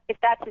 but if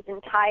that's his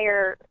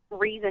entire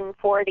reason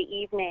for the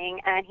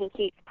evening and he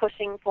keeps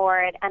pushing for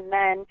it and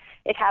then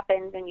it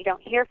happens and you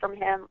don't hear from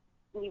him,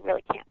 you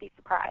really can't be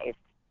surprised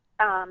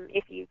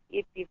if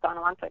you've gone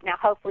along to it. Now,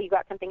 hopefully you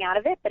got something out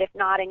of it, but if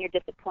not and you're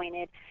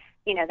disappointed,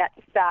 that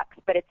sucks,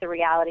 but it's a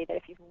reality that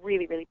if he's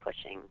really, really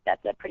pushing,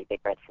 that's a pretty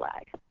big red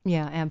flag.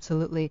 Yeah,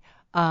 absolutely.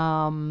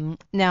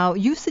 Now,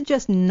 you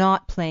suggest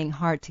not playing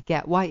hard to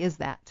get. Why is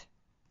that?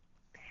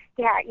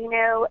 Yeah,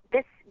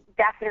 this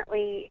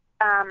definitely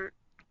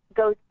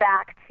goes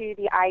back to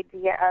the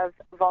idea of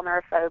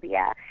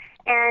vulnerophobia.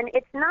 And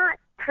it's not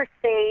per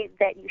se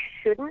that you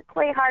shouldn't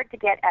play hard to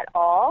get at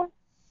all,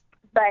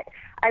 but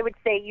I would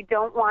say you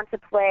don't want to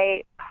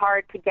play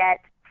hard to get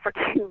for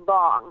too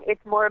long.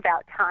 It's more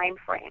about time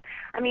frame.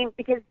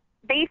 Because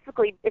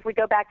basically, if we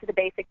go back to the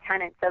basic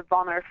tenets of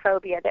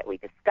vulnerophobia that we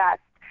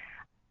discussed,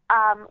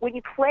 when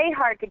you play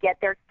hard to get,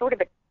 there's sort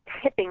of a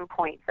tipping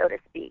point, so to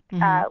speak.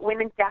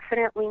 Women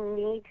definitely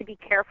need to be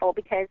careful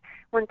because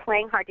when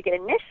playing hard to get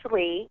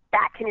initially,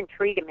 that can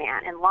intrigue a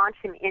man and launch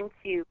him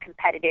into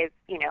competitive,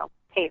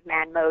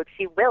 caveman mode.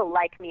 She will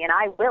like me and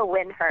I will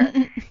win her,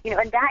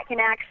 and that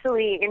can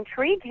actually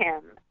intrigue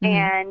him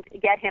and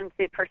get him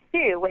to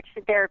pursue, which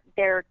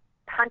their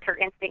hunter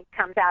instinct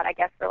comes out, I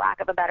guess, for lack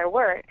of a better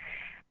word.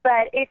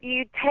 But if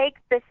you take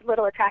this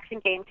little attraction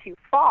game too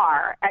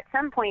far, at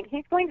some point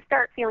he's going to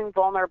start feeling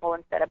vulnerable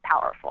instead of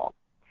powerful.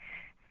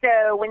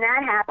 So when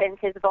that happens,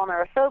 his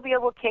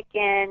vulnerophobia will kick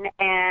in,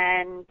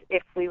 and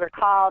if we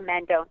recall,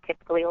 men don't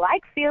typically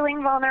like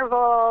feeling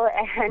vulnerable,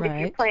 and if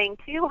you're playing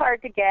too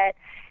hard to get,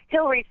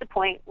 he'll reach the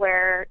point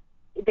where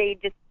they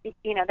just,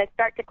 they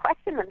start to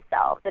question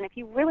themselves. And if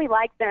you really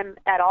like them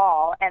at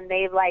all and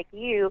they like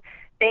you,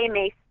 they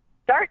may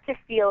start to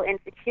feel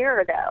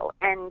insecure, though,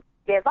 and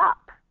give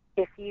up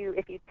if you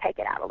take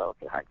it out a little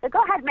too hard. So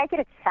go ahead, make it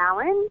a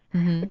challenge,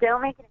 but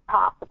don't make it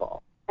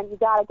impossible. And you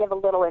got to give a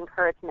little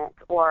encouragement,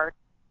 or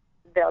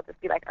they'll just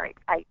be like, all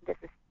right, this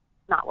is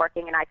not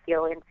working, and I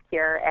feel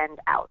insecure and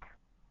out.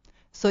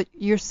 So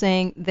you're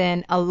saying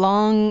then,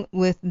 along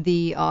with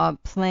the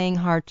playing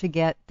hard to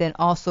get, then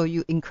also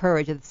you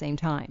encourage at the same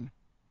time.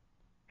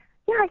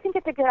 Yeah, I think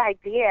it's a good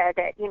idea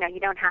that, you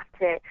don't have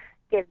to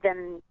give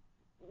them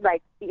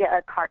like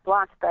a carte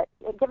blanche, but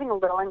giving a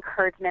little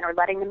encouragement or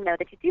letting them know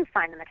that you do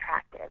find them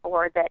attractive,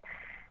 or that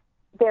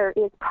there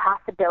is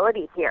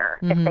possibility here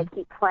if they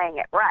keep playing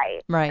it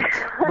right. Right.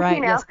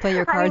 Yes, play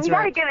your cards you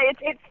right. You got to give it.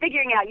 It's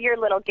figuring out your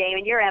little game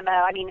and your MO.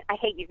 I mean, I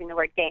hate using the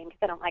word game because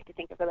I don't like to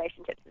think of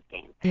relationships as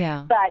games.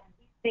 Yeah. But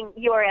using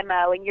your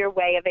MO and your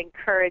way of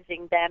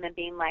encouraging them and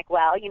being like,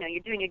 well,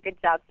 you're doing a good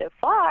job so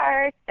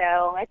far,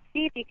 so let's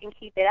see if you can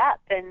keep it up,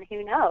 and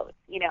who knows?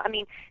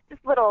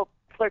 Just little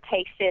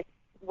flirtatious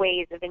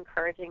ways of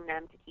encouraging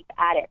them to keep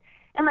at it.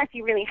 Unless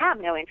you really have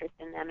no interest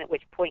in them, at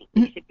which point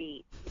you should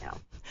be,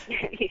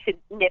 you should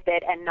nip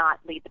it and not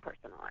lead the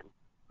person on.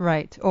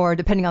 Right. Or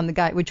depending on the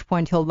guy, at which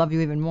point he'll love you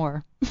even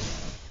more.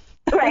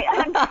 Right.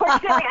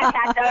 Unfortunately, I've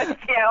had those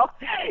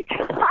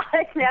too.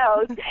 God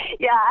knows.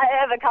 Yeah, I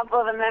have a couple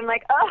of them. And I'm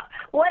like, oh,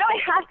 what do I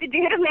have to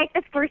do to make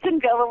this person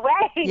go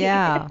away?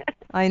 Yeah,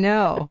 I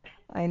know.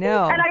 And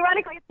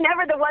ironically, it's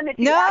never the one that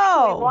you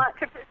actually want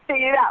to pursue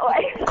you that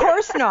way. Of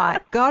course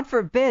not. God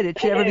forbid it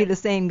should ever be the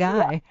same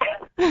guy.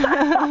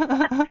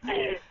 The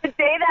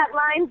day that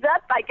lines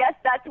up, I guess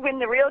that's when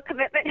the real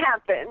commitment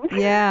happens.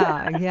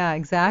 Yeah,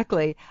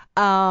 exactly.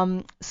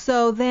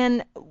 So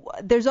then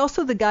there's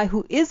also the guy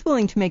who is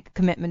willing to make a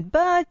commitment,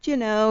 but,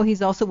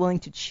 he's also willing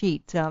to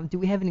cheat. Do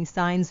we have any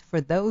signs for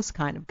those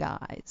kind of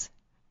guys?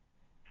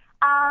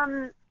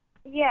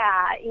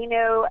 Yeah,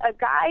 a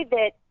guy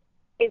that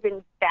is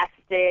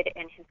invested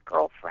in his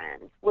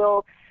girlfriend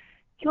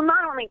he'll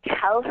not only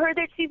tell her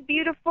that she's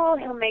beautiful,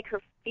 he'll make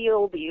her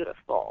feel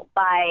beautiful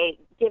by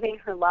giving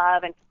her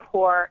love and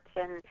support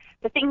and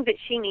the things that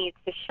she needs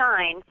to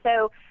shine.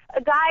 So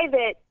a guy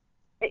that,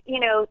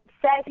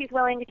 says he's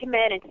willing to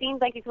commit and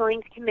seems like he's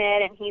willing to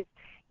commit, and he's,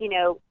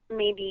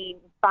 maybe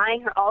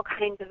buying her all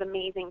kinds of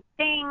amazing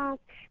things,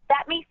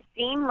 that may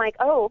seem like,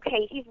 oh,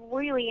 okay, he's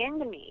really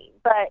into me.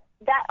 But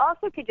that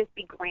also could just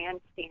be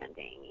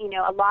grandstanding.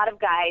 A lot of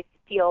guys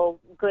feel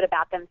good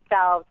about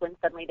themselves when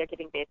suddenly they're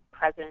getting big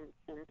presents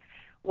and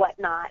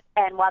whatnot.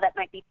 And while that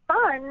might be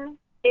fun,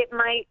 it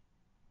might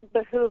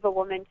behoove a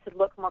woman to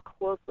look more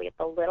closely at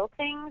the little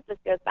things. This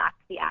goes back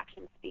to the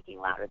action speaking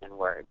louder than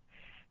words.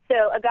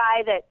 So a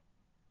guy that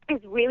is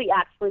really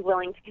actually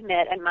willing to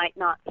commit and might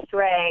not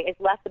stray is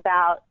less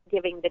about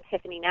giving the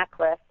Tiffany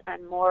necklace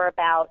and more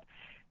about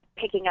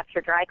picking up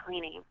your dry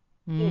cleaning,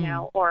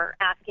 or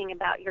asking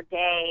about your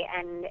day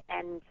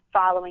and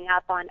following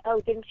up on,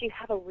 oh, didn't you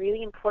have a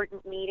really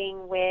important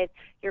meeting with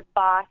your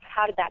boss?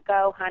 How did that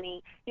go,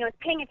 honey? It's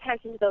paying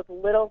attention to those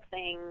little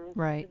things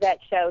that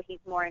show he's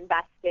more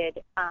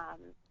invested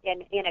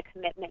in a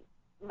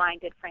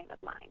commitment-minded frame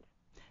of mind.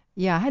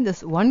 Yeah, I had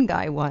this one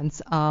guy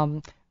once.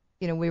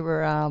 We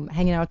were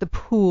hanging out at the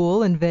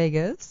pool in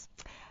Vegas,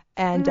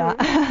 and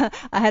I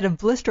had a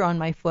blister on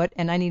my foot,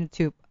 and I needed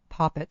to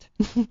pop it.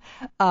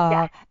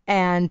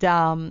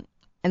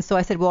 And so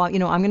I said, well, I'm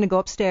going to go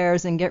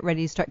upstairs and get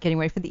ready, start getting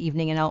ready for the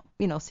evening, and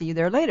I'll, see you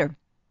there later.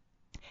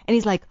 And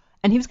he's like,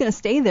 and he was going to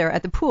stay there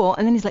at the pool,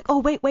 and then he's like, oh,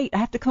 wait, I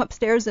have to come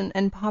upstairs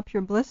and pop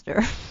your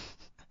blister.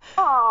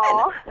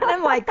 Oh, and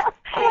I'm like, that's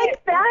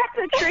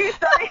a true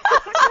story.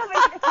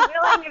 Somebody's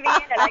willing to be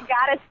in it, I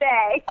gotta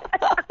say.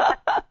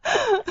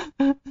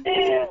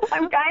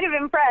 I'm kind of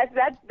impressed.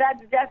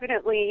 That's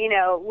definitely,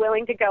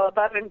 willing to go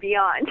above and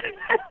beyond.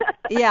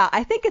 Yeah,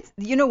 I think it's,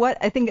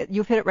 I think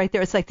you've hit it right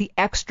there. It's like the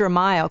extra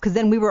mile, because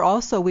then we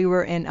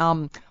were in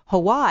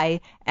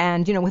Hawaii,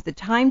 and with the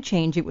time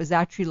change, it was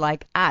actually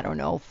like, I don't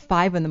know,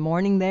 5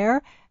 a.m.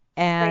 there,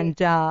 and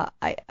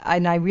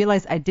I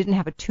realized I didn't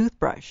have a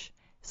toothbrush.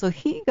 So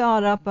he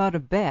got up out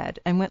of bed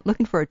and went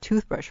looking for a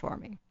toothbrush for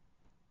me.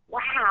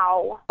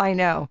 Wow. I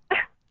know.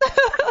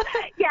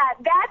 Yeah,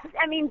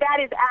 that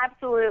is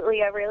absolutely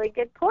a really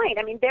good point.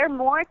 I mean, they're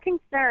more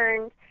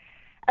concerned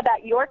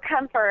about your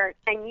comfort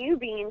and you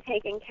being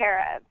taken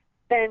care of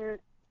than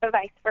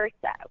vice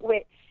versa,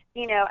 which,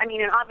 you know, I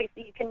mean, and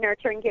obviously you can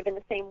nurture and give in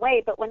the same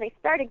way, but when they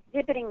start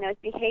exhibiting those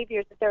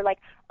behaviors that they're like,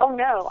 oh,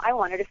 no, I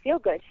want her to feel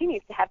good. She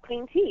needs to have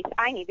clean teeth.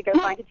 I need to go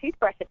find a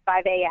toothbrush at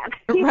 5 a.m.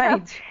 Right.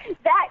 Know,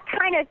 that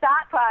kind of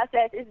thought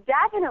process is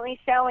definitely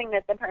showing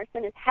that the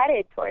person is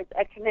headed towards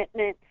a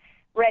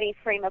commitment-ready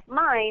frame of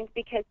mind,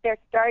 because they're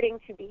starting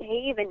to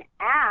behave and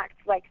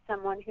act like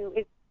someone who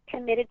is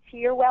committed to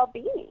your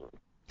well-being.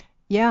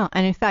 Yeah,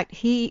 and in fact,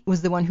 he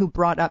was the one who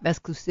brought up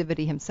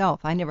exclusivity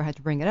himself. I never had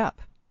to bring it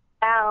up.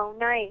 Oh,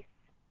 nice.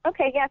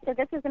 Okay, yeah, so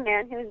this is a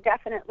man who is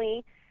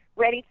definitely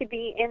ready to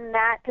be in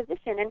that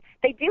position. And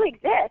they do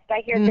exist.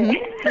 I hear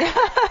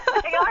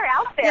that they are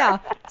out there. Yeah,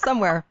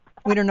 somewhere.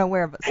 We don't know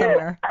where, but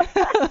somewhere.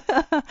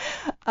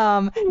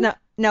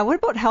 Now, what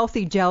about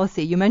healthy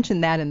jealousy? You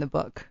mentioned that in the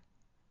book.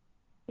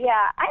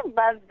 Yeah, I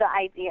love the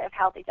idea of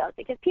healthy jealousy,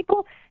 because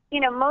people, you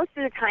know, most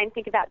of the time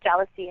think about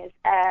jealousy as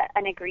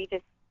an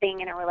egregious thing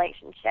in a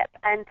relationship.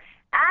 And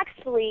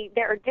actually,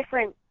 there are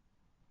different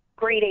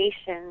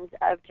gradations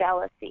of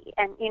jealousy.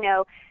 And, you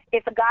know,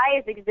 if a guy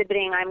is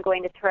exhibiting, I'm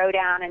going to throw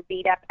down and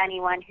beat up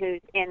anyone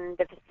who's in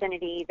the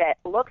vicinity that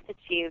looks at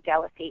you,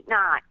 jealousy,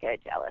 not good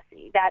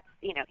jealousy. That's,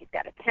 you know, he's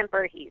got a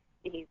temper, he's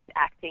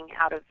acting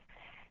out of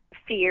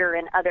fear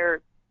and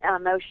other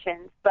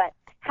emotions. But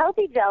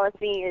healthy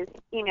jealousy is,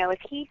 you know, if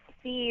he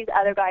sees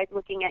other guys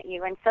looking at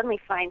you and suddenly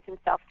finds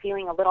himself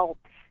feeling a little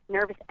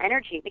nervous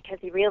energy because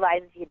he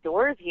realizes he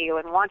adores you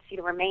and wants you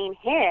to remain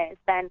his,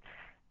 then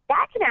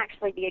that can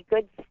actually be a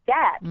good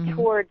step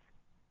towards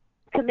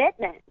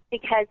commitment,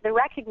 because the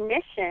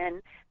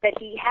recognition that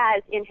he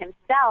has in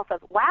himself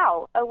of,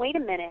 wow, oh, wait a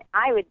minute,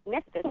 I would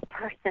miss this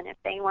person if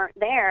they weren't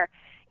there,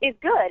 is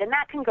good. And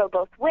that can go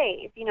both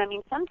ways. You know, I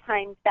mean,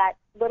 sometimes that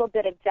little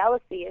bit of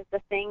jealousy is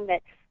the thing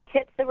that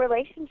tips the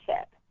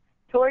relationship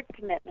towards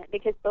commitment,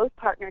 because both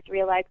partners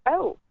realize,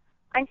 oh,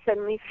 I'm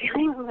suddenly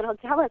feeling a little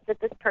jealous that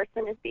this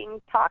person is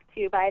being talked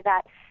to by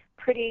that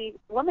pretty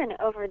woman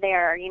over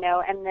there, you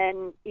know, and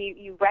then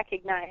you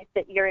recognize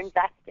that you're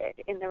invested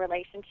in the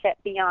relationship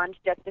beyond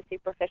just a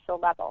superficial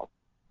level.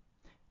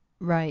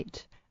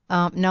 Right.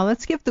 Now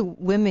let's give the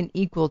women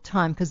equal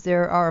time, because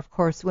there are, of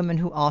course, women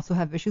who also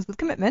have issues with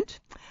commitment.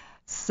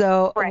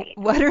 So right.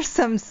 What are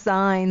some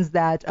signs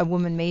that a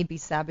woman may be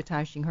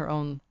sabotaging her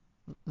own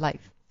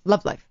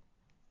love life?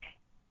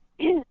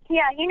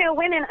 Yeah, you know,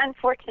 women,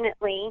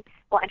 unfortunately,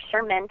 well, I'm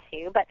sure men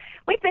too, but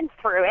we've been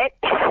through it,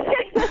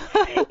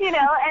 you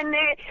know, and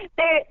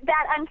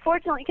that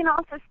unfortunately can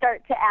also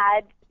start to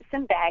add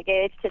some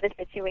baggage to the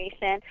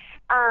situation.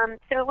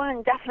 So a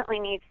woman definitely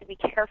needs to be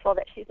careful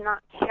that she's not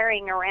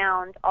carrying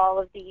around all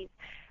of these,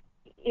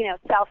 you know,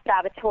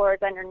 self-saboteurs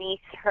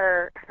underneath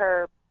her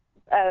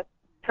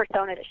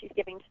persona that she's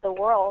giving to the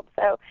world.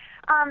 So,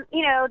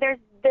 you know, there's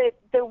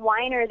the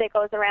whiner that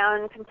goes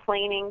around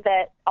complaining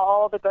that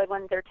all the good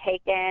ones are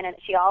taken and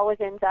she always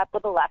ends up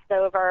with the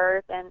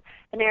leftovers and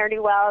the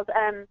ne'er-do-wells.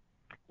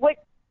 What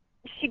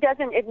she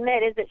doesn't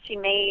admit is that she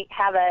may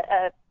have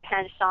a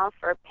penchant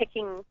for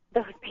picking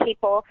those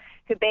people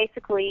who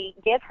basically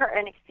give her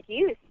an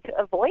excuse to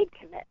avoid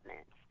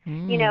commitment.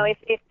 You know,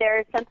 if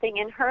there's something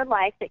in her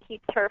life that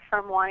keeps her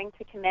from wanting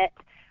to commit,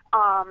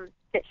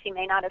 that she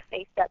may not have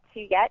faced up to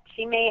yet,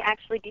 she may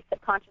actually be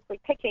subconsciously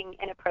picking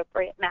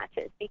inappropriate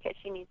matches because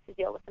she needs to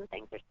deal with some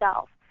things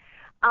herself.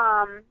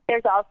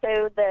 There's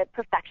also the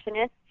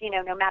perfectionist. You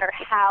know, no matter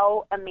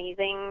how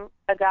amazing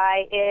a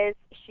guy is,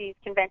 she's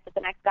convinced that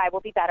the next guy will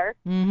be better.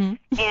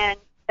 And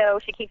so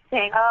she keeps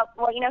saying, oh,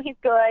 well, you know, he's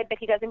good, but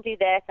he doesn't do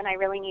this, and I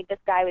really need this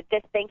guy with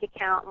this bank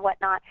account and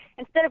whatnot,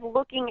 instead of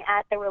looking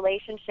at the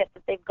relationship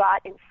that they've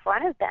got in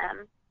front of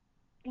them,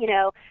 you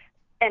know,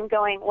 and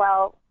going,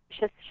 well,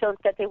 she'll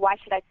instead say, why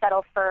should I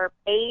settle for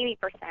 80%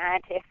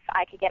 if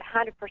I could get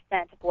 100%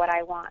 of what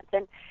I want?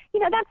 And, you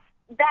know,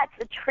 that's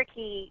a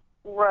tricky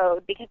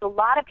road, because a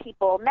lot of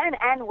people, men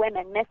and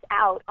women, miss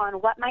out on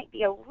what might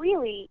be a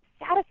really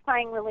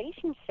satisfying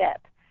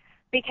relationship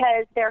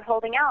because they're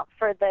holding out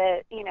for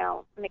the, you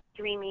know,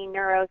 McDreamy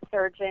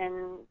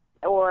neurosurgeon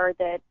or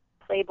the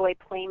Playboy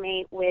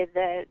playmate with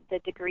the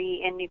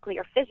degree in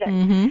nuclear physics.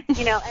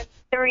 You know, and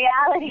the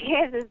reality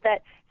is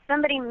that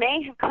somebody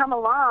may have come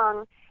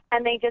along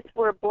and they just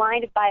were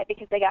blinded by it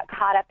because they got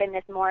caught up in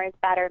this more is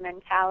better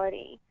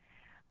mentality.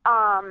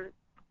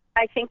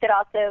 I think that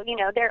also, you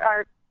know, there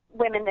are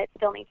women that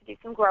still need to do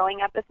some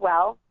growing up as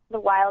well. The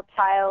wild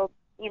child,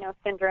 you know,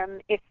 syndrome.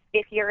 If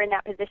you're in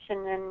that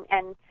position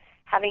and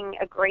having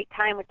a great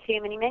time with too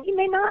many men, you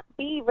may not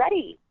be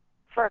ready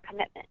for a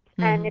commitment.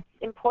 And it's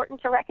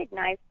important to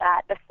recognize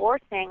that before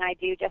saying I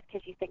do just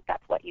because you think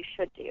that's what you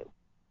should do.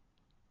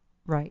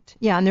 Right.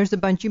 Yeah, and there's a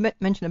bunch, you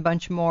mentioned a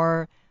bunch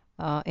more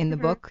in the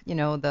book, you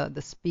know,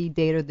 the speed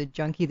dater, the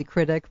junkie, the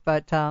critic,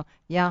 but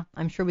yeah,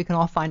 I'm sure we can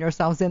all find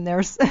ourselves in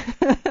there.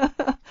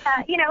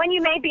 You know, and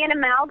you may be an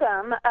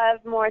amalgam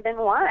of more than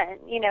one.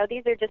 You know,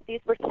 these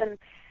were some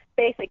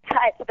basic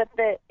types, but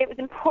it was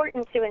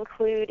important to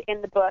include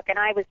in the book, and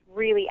I was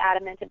really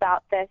adamant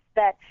about this,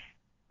 that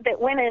that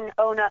women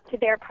own up to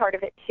their part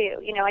of it too.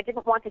 You know, I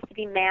didn't want this to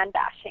be man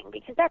bashing,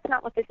 because that's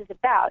not what this is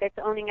about. It's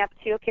owning up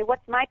to, okay,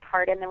 what's my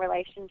part in the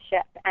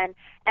relationship, and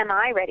am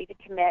I ready to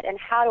commit, and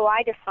how do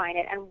I define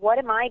it, and what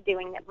am I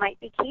doing that might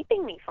be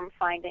keeping me from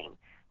finding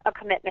a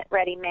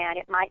commitment-ready man?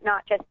 It might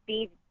not just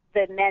be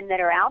the men that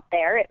are out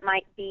there. It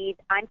might be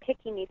I'm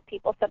picking these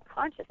people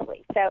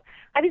subconsciously. So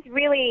I was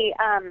really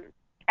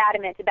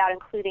adamant about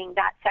including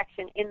that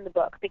section in the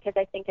book, because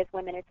I think as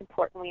women it's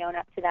important we own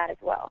up to that as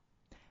well.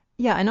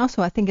 Yeah, and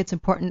also I think it's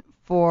important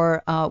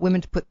for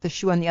women to put the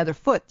shoe on the other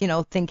foot, you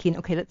know, thinking,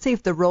 okay, let's say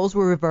if the roles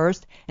were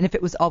reversed and if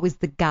it was always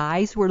the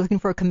guys who were looking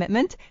for a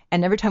commitment,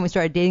 and every time we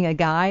started dating a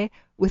guy,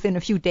 within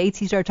a few dates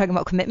he started talking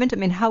about commitment, I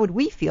mean, how would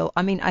we feel?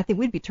 I mean, I think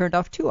we'd be turned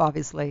off too,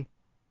 obviously.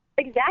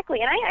 Exactly,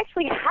 and I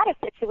actually had a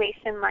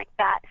situation like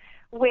that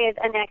with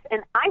an ex,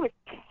 and I was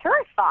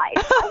terrified.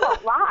 I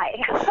won't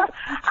lie.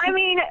 I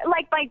mean,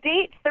 like by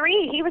date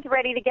 3, he was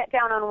ready to get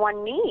down on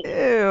one knee.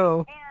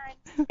 Ew.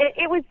 And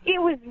it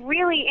was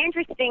really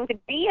interesting to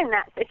be in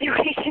that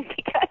situation,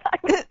 because I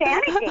was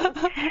panicking,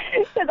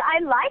 because I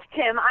liked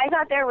him. I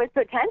thought there was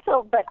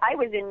potential, but I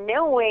was in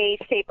no way,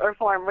 shape, or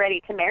form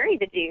ready to marry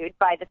the dude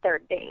by the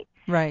 3rd date.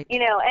 Right. You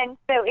know, and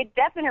so it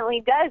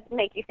definitely does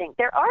make you think.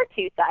 There are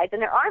two sides,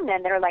 and there are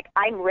men that are like,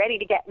 I'm ready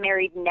to get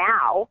married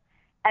now,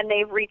 and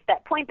they've reached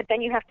that point, but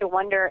then you have to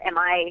wonder, am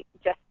I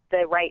just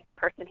the right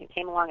person who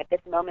came along at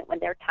this moment when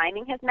their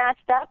timing has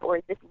matched up, or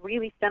is this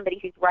really somebody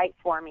who's right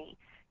for me?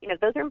 You know,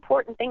 those are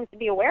important things to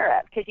be aware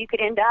of, because you could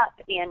end up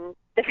in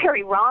the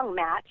very wrong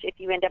match if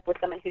you end up with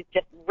someone who's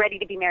just ready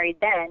to be married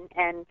then,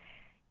 and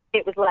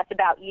it was less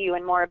about you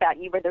and more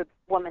about you were the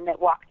woman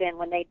that walked in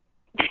when they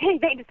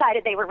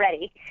decided they were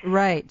ready.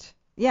 Right.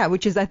 Yeah,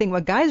 which is, I think,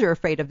 what guys are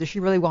afraid of. Does she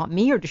really want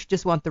me, or does she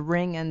just want the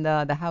ring and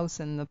the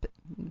house and the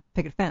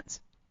picket fence?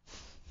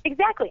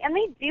 Exactly, and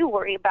they do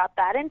worry about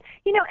that. And,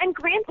 you know, and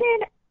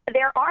granted,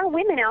 there are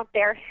women out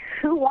there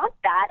who want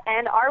that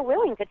and are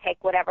willing to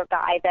take whatever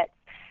guy that's,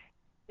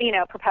 you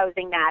know,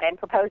 proposing that and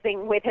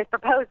proposing with his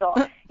proposal,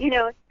 you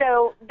know,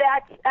 so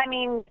that's, I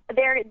mean,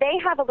 they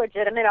have a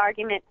legitimate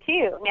argument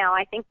too. Now,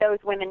 I think those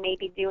women may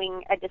be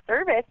doing a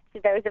disservice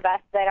to those of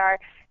us that are,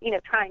 you know,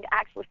 trying to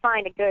actually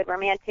find a good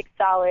romantic,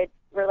 solid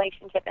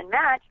relationship and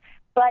match,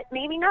 but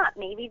maybe not.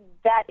 Maybe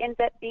that ends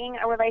up being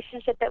a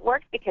relationship that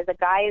works because a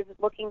guy is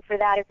looking for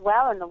that as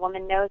well, and the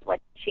woman knows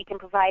what she can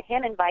provide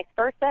him and vice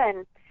versa,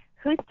 and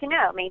who's to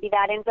know? Maybe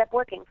that ends up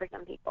working for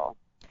some people.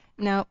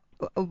 Now,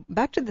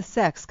 back to the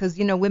sex, because,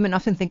 you know, women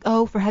often think,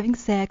 oh, for having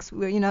sex,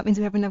 you know, it means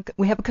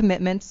we have a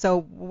commitment.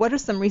 So what are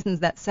some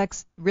reasons that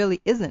sex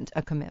really isn't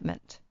a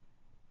commitment?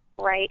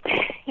 Right.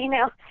 You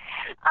know,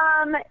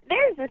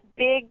 there's this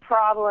big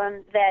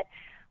problem that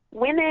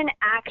women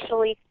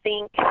actually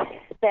think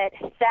that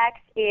sex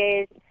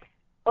is,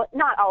 well,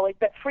 not always,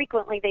 but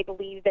frequently they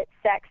believe that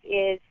sex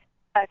is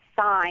a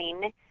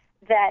sign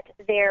that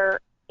they're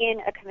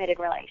in a committed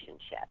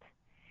relationship.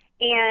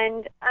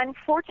 And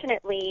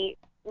unfortunately,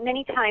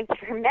 many times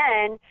for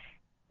men,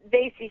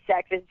 they see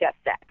sex as just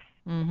sex.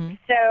 Mm-hmm.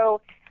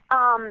 So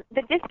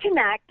the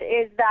disconnect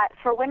is that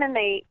for women,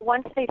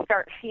 once they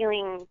start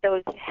feeling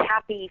those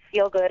happy,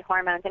 feel-good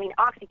hormones, I mean,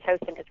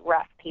 oxytocin is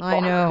rough, people. I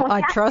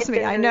know. Trust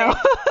me, I know.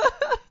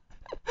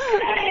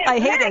 I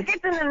hate it.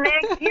 Gets in the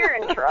mix, you're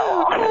in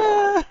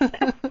trouble.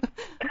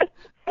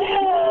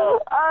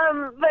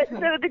 But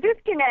so the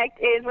disconnect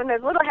is when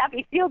those little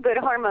happy feel-good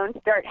hormones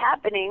start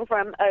happening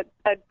from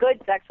a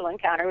good sexual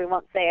encounter. We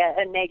won't say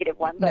a negative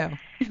one, but no.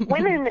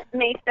 Women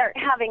may start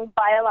having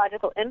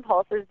biological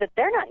impulses that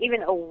they're not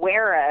even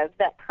aware of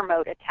that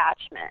promote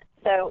attachment.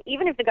 So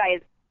even if the guy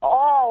is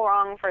all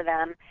wrong for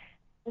them,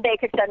 they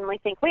could suddenly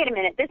think, wait a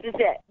minute, this is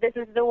it. This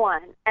is the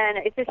one. And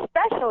it's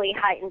especially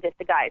heightened if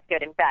the guy is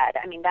good in bed.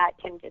 I mean, that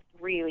can just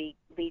really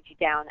lead you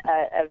down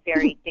a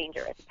very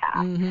dangerous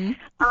path.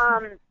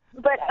 Mm-hmm.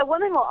 But a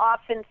woman will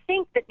often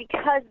think that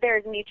because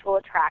there's mutual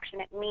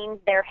attraction, it means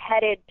they're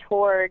headed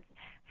towards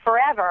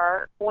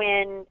forever,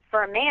 when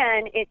for a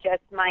man, it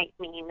just might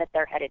mean that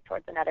they're headed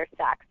towards another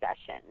sex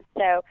session.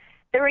 So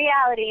the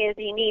reality is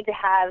you need to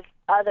have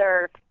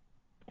other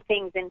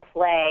things in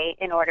play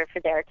in order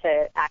for there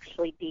to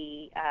actually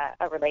be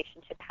a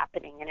relationship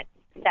happening. And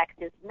sex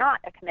is not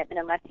a commitment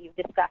unless you've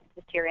discussed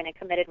that you're in a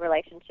committed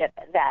relationship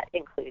that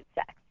includes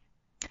sex.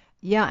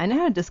 Yeah, and I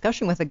had a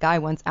discussion with a guy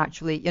once,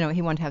 actually. You know,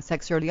 he wanted to have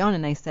sex early on,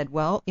 and I said,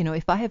 well, you know,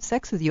 if I have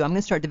sex with you, I'm going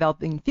to start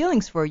developing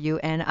feelings for you,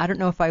 and I don't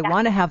know if I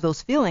want to have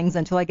those feelings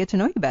until I get to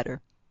know you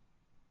better.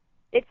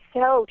 It's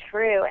so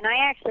true, and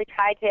I actually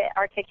tried to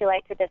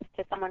articulate this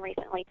to someone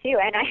recently, too,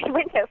 and I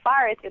went so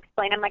far as to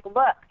explain, I'm like,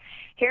 look,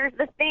 here's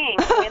the thing,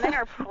 women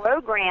are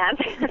programmed,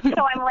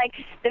 so I'm like,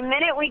 the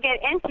minute we get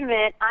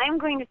intimate, I'm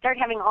going to start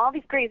having all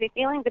these crazy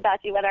feelings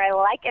about you, whether I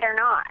like it or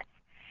not.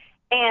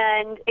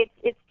 And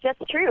it's just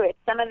true.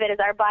 Some of it is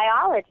our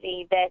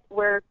biology, that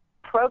we're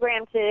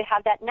programmed to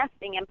have that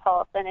nesting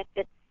impulse, and if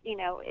it's, you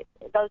know,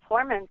 those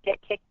hormones get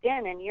kicked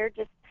in, and you're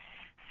just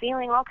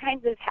feeling all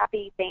kinds of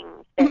happy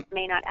things that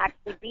may not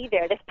actually be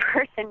there. This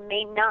person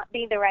may not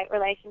be the right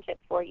relationship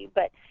for you,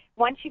 but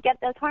once you get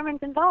those hormones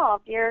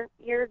involved, you're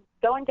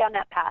going down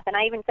that path. And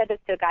I even said this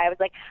to a guy. I was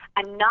like,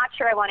 I'm not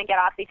sure I want to get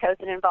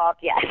oxytocin involved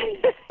yet.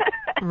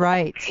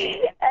 Right.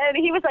 And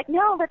he was like,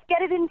 no, let's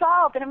get it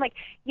involved. And I'm like,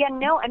 yeah,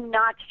 no, I'm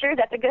not sure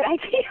that's a good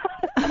idea.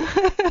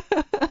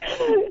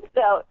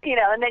 So,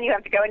 and then you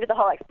have to go into the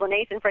whole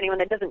explanation for anyone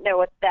that doesn't know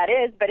what that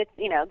is, but it's,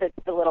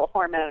 the little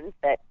hormones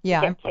that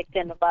get kicked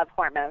in, the love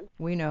hormones.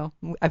 We know.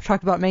 I've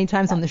talked about it many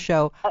times on the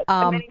show.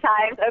 Many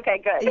times?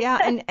 Okay, good.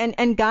 Yeah,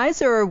 and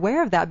guys are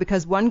aware of that,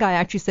 because one guy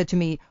actually said to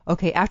me,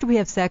 okay, after we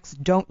have sex,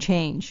 don't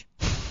change.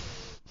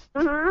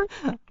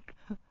 Mm-hmm.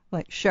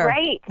 Like, sure.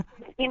 Right.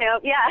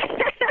 Yeah.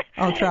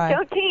 I'll try.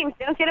 Don't change.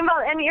 Don't get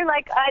involved. And you're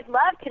like, I'd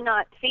love to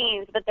not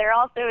change, but there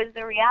also is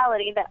the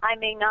reality that I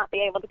may not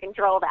be able to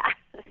control that.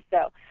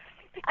 So,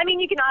 I mean,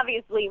 you can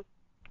obviously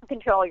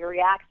control your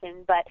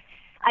reaction, but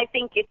I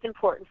think it's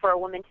important for a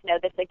woman to know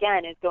this,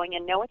 again, is going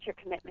in, know what your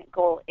commitment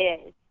goal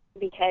is,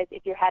 because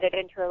if you're headed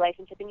into a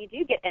relationship and you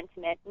do get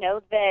intimate,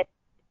 know that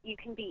you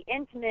can be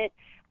intimate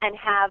and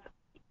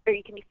or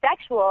you can be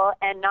sexual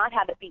and not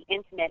have it be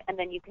intimate, and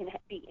then you can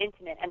be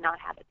intimate and not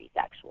have it be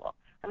sexual.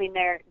 I mean,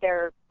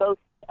 they're both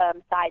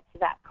sides to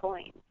that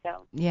coin.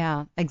 So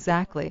yeah,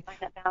 exactly. Find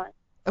that balance.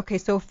 Okay,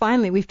 so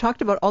finally, we've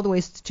talked about all the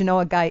ways to know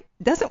a guy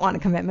doesn't want a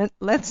commitment.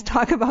 Let's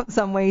talk about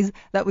some ways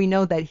that we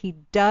know that he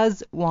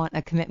does want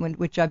a commitment,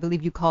 which I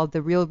believe you called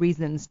the Real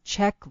Reasons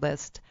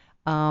checklist.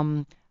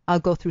 I'll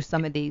go through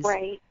some of these.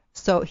 Right.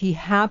 So he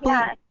happily.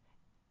 Yeah.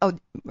 Oh,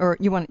 or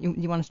you want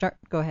to start?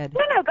 Go ahead.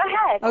 No, go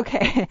ahead.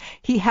 Okay.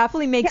 He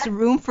happily makes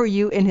room for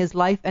you in his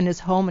life and his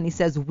home, and he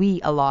says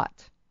 "we" a lot.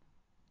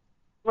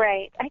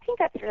 Right. I think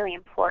that's really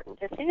important.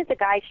 As soon as a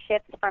guy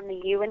shifts from the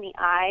you and the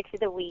I to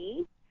the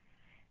we,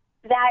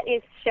 that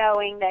is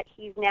showing that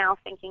he's now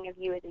thinking of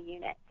you as a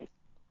unit.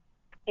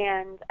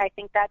 And I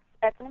think that's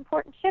an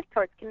important shift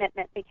towards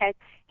commitment, because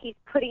he's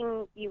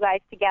putting you guys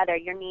together,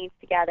 your needs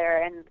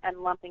together, and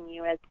lumping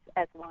you as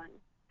one.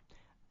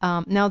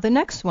 Now, the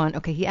next one,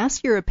 okay, he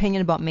asks your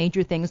opinion about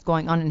major things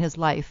going on in his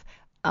life.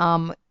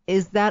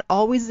 Is that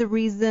always the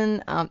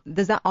reason?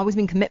 Does that always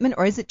mean commitment,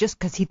 or is it just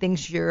because he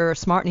thinks you're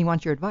smart and he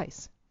wants your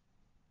advice?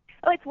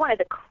 Oh, it's one of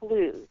the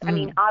clues. I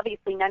mean,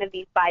 obviously, none of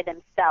these by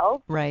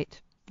themselves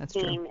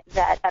mean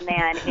that a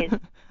man is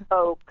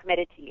so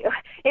committed to you.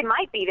 It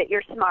might be that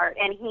you're smart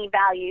and he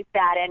values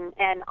that,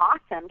 and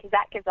awesome, because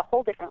that gives a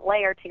whole different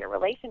layer to your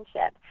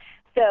relationship.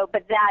 So,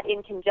 but that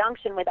in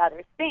conjunction with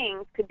other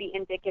things could be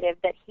indicative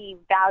that he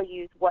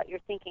values what you're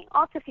thinking.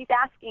 Also, if he's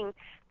asking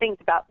things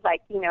about,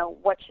 like,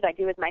 what should I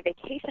do with my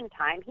vacation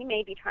time, he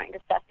may be trying to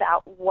suss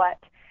out what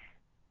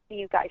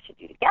you guys should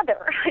do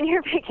together on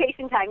your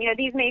vacation time.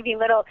 These may be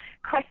little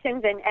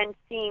questions and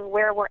seeing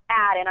where we're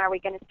at, and are we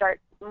going to start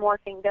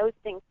morphing those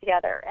things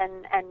together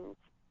and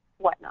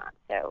whatnot.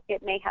 So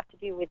it may have to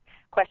do with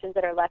questions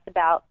that are less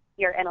about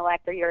your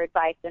intellect or your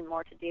advice and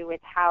more to do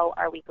with how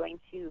are we going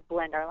to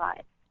blend our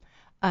lives.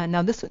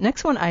 Now, this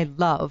next one I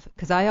love,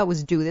 because I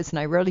always do this, and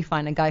I rarely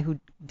find a guy who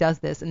does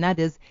this, and that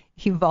is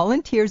he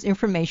volunteers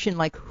information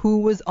like who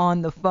was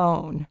on the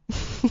phone.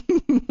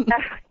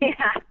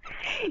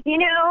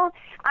 Yeah.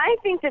 I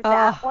think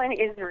that one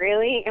is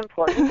really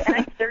important, and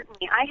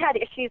I had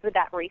issues with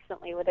that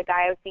recently with a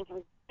guy I was thinking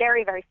was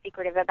very, very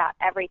secretive about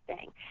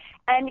everything.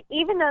 And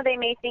even though they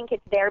may think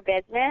it's their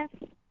business,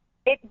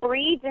 it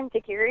breeds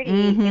insecurity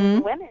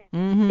in women.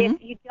 Mm-hmm.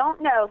 If you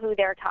don't know who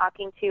they're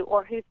talking to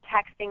or who's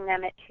texting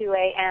them at 2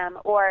 a.m.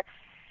 or,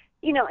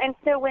 and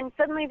so when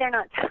suddenly they're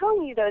not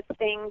telling you those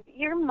things,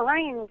 your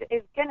mind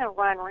is going to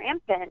run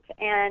rampant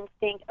and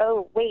think,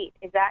 oh, wait,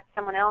 is that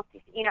someone else?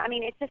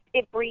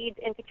 It breeds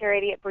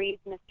insecurity, it breeds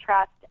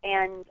mistrust,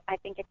 and I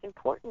think it's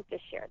important to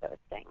share those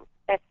things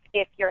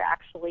if you're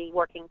actually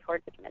working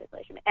towards a committed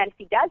relationship. And if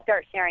he does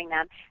start sharing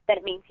them, then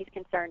it means he's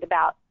concerned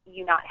about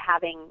you not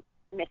having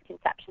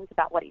misconceptions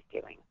about what he's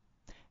doing.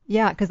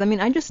 Yeah, because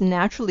I just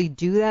naturally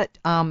do that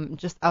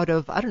just out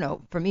of, I don't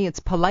know, for me it's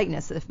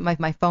politeness. If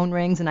my phone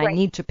rings and I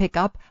need to pick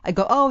up, I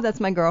go, oh, that's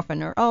my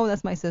girlfriend, or oh,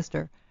 that's my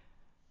sister.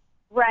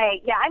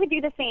 Right, yeah, I would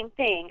do the same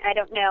thing. I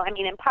don't know.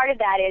 And part of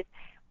that is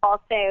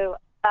also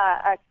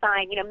a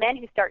sign, men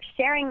who start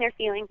sharing their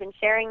feelings and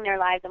sharing their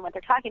lives and what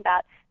they're talking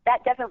about,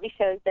 that definitely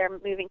shows they're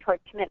moving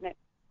towards commitment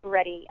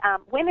ready.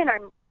 Women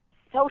are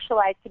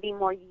socialized to be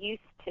more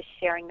used to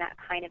sharing that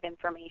kind of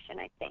information,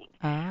 I think.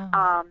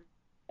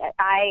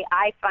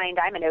 I find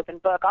I'm an open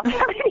book. I'll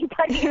tell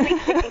anybody anything.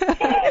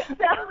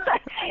 So,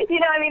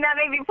 that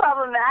may be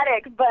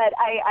problematic, but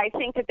I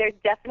think that there's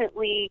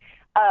definitely,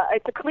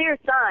 it's a clear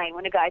sign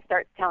when a guy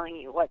starts telling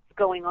you what's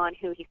going on,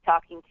 who he's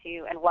talking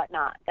to, and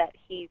whatnot, that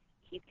he's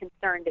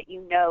concerned that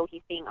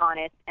he's being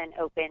honest and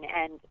open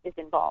and is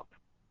involved.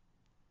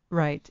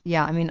 Right.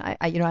 Yeah.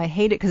 I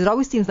hate it because it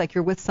always seems like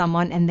you're with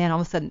someone and then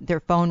all of a sudden their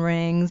phone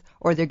rings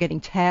or they're getting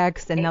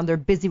texts and now they're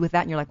busy with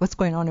that and you're like, what's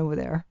going on over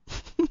there?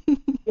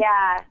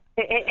 Yeah.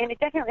 And it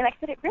definitely, like I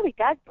said, it really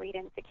does breed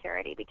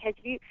insecurity because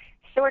if you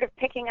sort of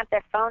picking up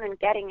their phone and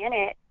getting in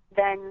it,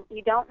 then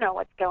you don't know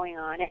what's going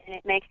on and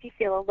it makes you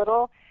feel a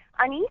little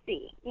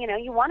uneasy. You know,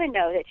 you want to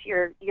know that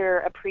you're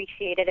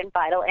appreciated and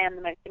vital and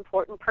the most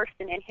important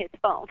person in his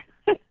phone.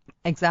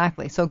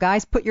 Exactly. So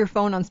guys, put your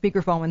phone on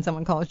speakerphone when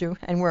someone calls you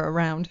and we're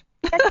around.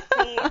 Yes,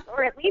 please.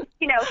 Or at least,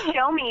 you know,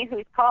 show me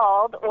who's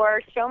called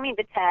or show me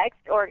the text,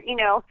 or, you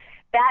know,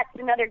 that's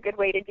another good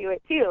way to do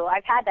it too.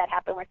 I've had that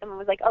happen where someone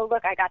was like, oh,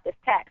 look, I got this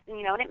text, and,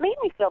 you know, and it made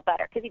me feel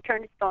better because he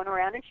turned his phone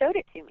around and showed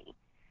it to me.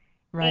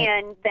 Right.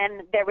 And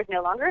then there was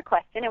no longer a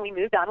question, and we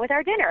moved on with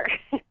our dinner.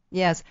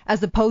 Yes,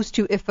 as opposed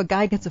to if a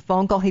guy gets a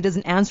phone call, he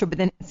doesn't answer, but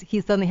then he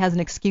suddenly has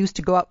an excuse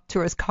to go up to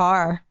his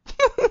car.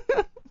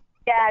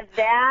 Yeah,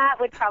 that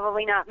would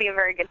probably not be a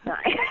very good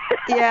sign.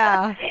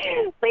 Yeah.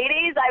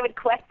 Ladies, I would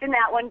question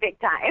that one big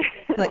time.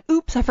 Like,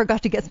 oops, I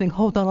forgot to get something.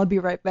 Hold on, I'll be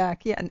right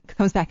back. Yeah, and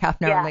comes back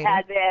half an hour later. Yeah,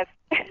 as if.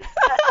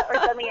 Or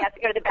suddenly he has to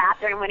go to the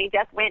bathroom when he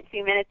just went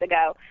 2 minutes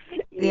ago.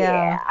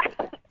 Yeah.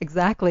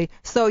 Exactly.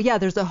 So, yeah,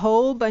 there's a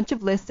whole bunch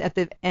of lists at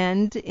the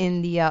end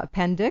in the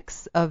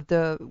appendix of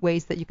the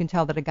ways that you can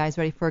tell that a guy's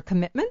ready for a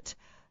commitment.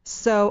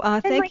 So,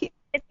 thank you.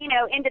 It's, you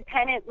know,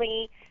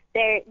 independently,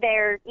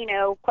 they're you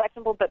know,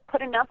 questionable, but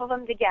put enough of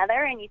them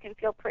together and you can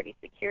feel pretty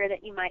secure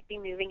that you might be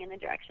moving in the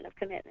direction of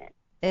commitment.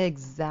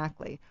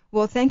 Exactly.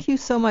 Well, thank you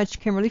so much,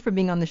 Kimberly, for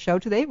being on the show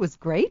today. It was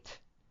great.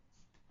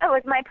 Oh,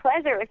 it was my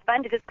pleasure. It was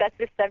fun to discuss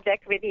this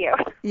subject with you.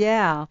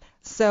 Yeah.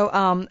 So,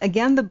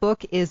 again, the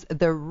book is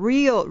The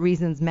Real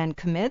Reasons Men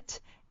Commit,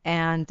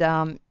 and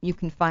you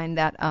can find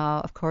that,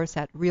 of course,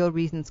 at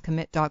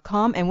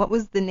realreasonscommit.com. And what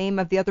was the name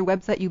of the other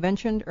website you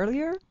mentioned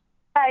earlier?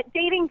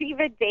 Dating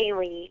Diva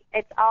Daily.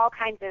 It's all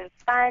kinds of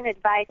fun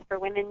advice for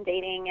women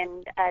dating,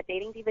 and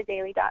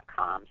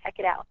datingdivadaily.com. Check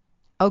it out.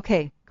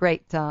 Okay,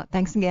 great.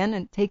 Thanks again,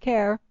 and take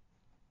care.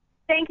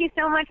 Thank you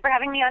so much for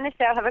having me on the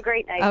show. Have a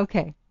great night.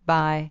 Okay,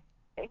 bye.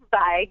 Okay,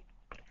 bye.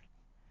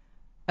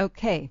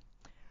 Okay.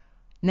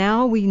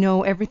 Now we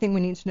know everything we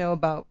need to know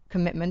about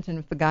commitment, and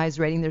if the guy's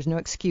ready, there's no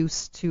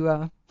excuse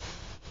to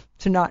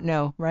not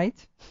know, right?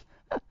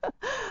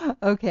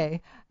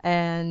 Okay.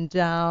 And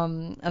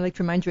I'd like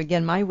to remind you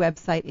again, my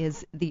website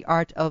is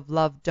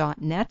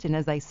theartoflove.net, and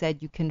as I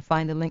said, you can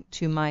find a link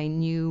to my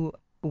new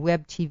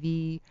web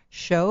TV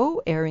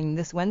show airing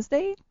this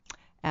Wednesday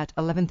at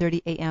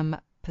 11:30 a.m.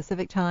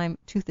 Pacific Time,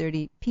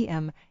 2:30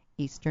 p.m.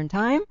 Eastern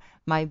Time.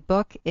 My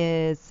book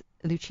is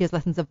Lucia's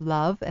Lessons of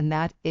Love, and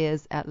that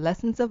is at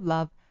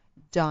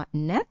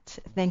lessonsoflove.net.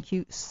 Thank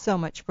you so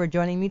much for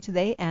joining me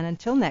today, and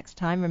until next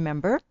time,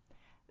 remember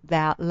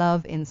that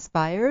love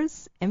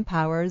inspires,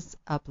 empowers,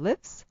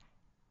 uplifts,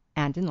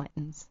 and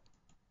enlightens.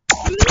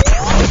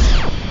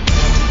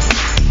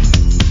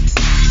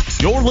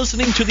 You're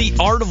listening to The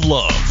Art of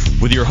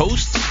Love with your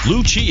host,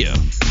 Lucia,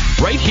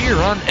 right here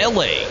on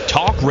LA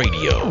Talk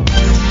Radio.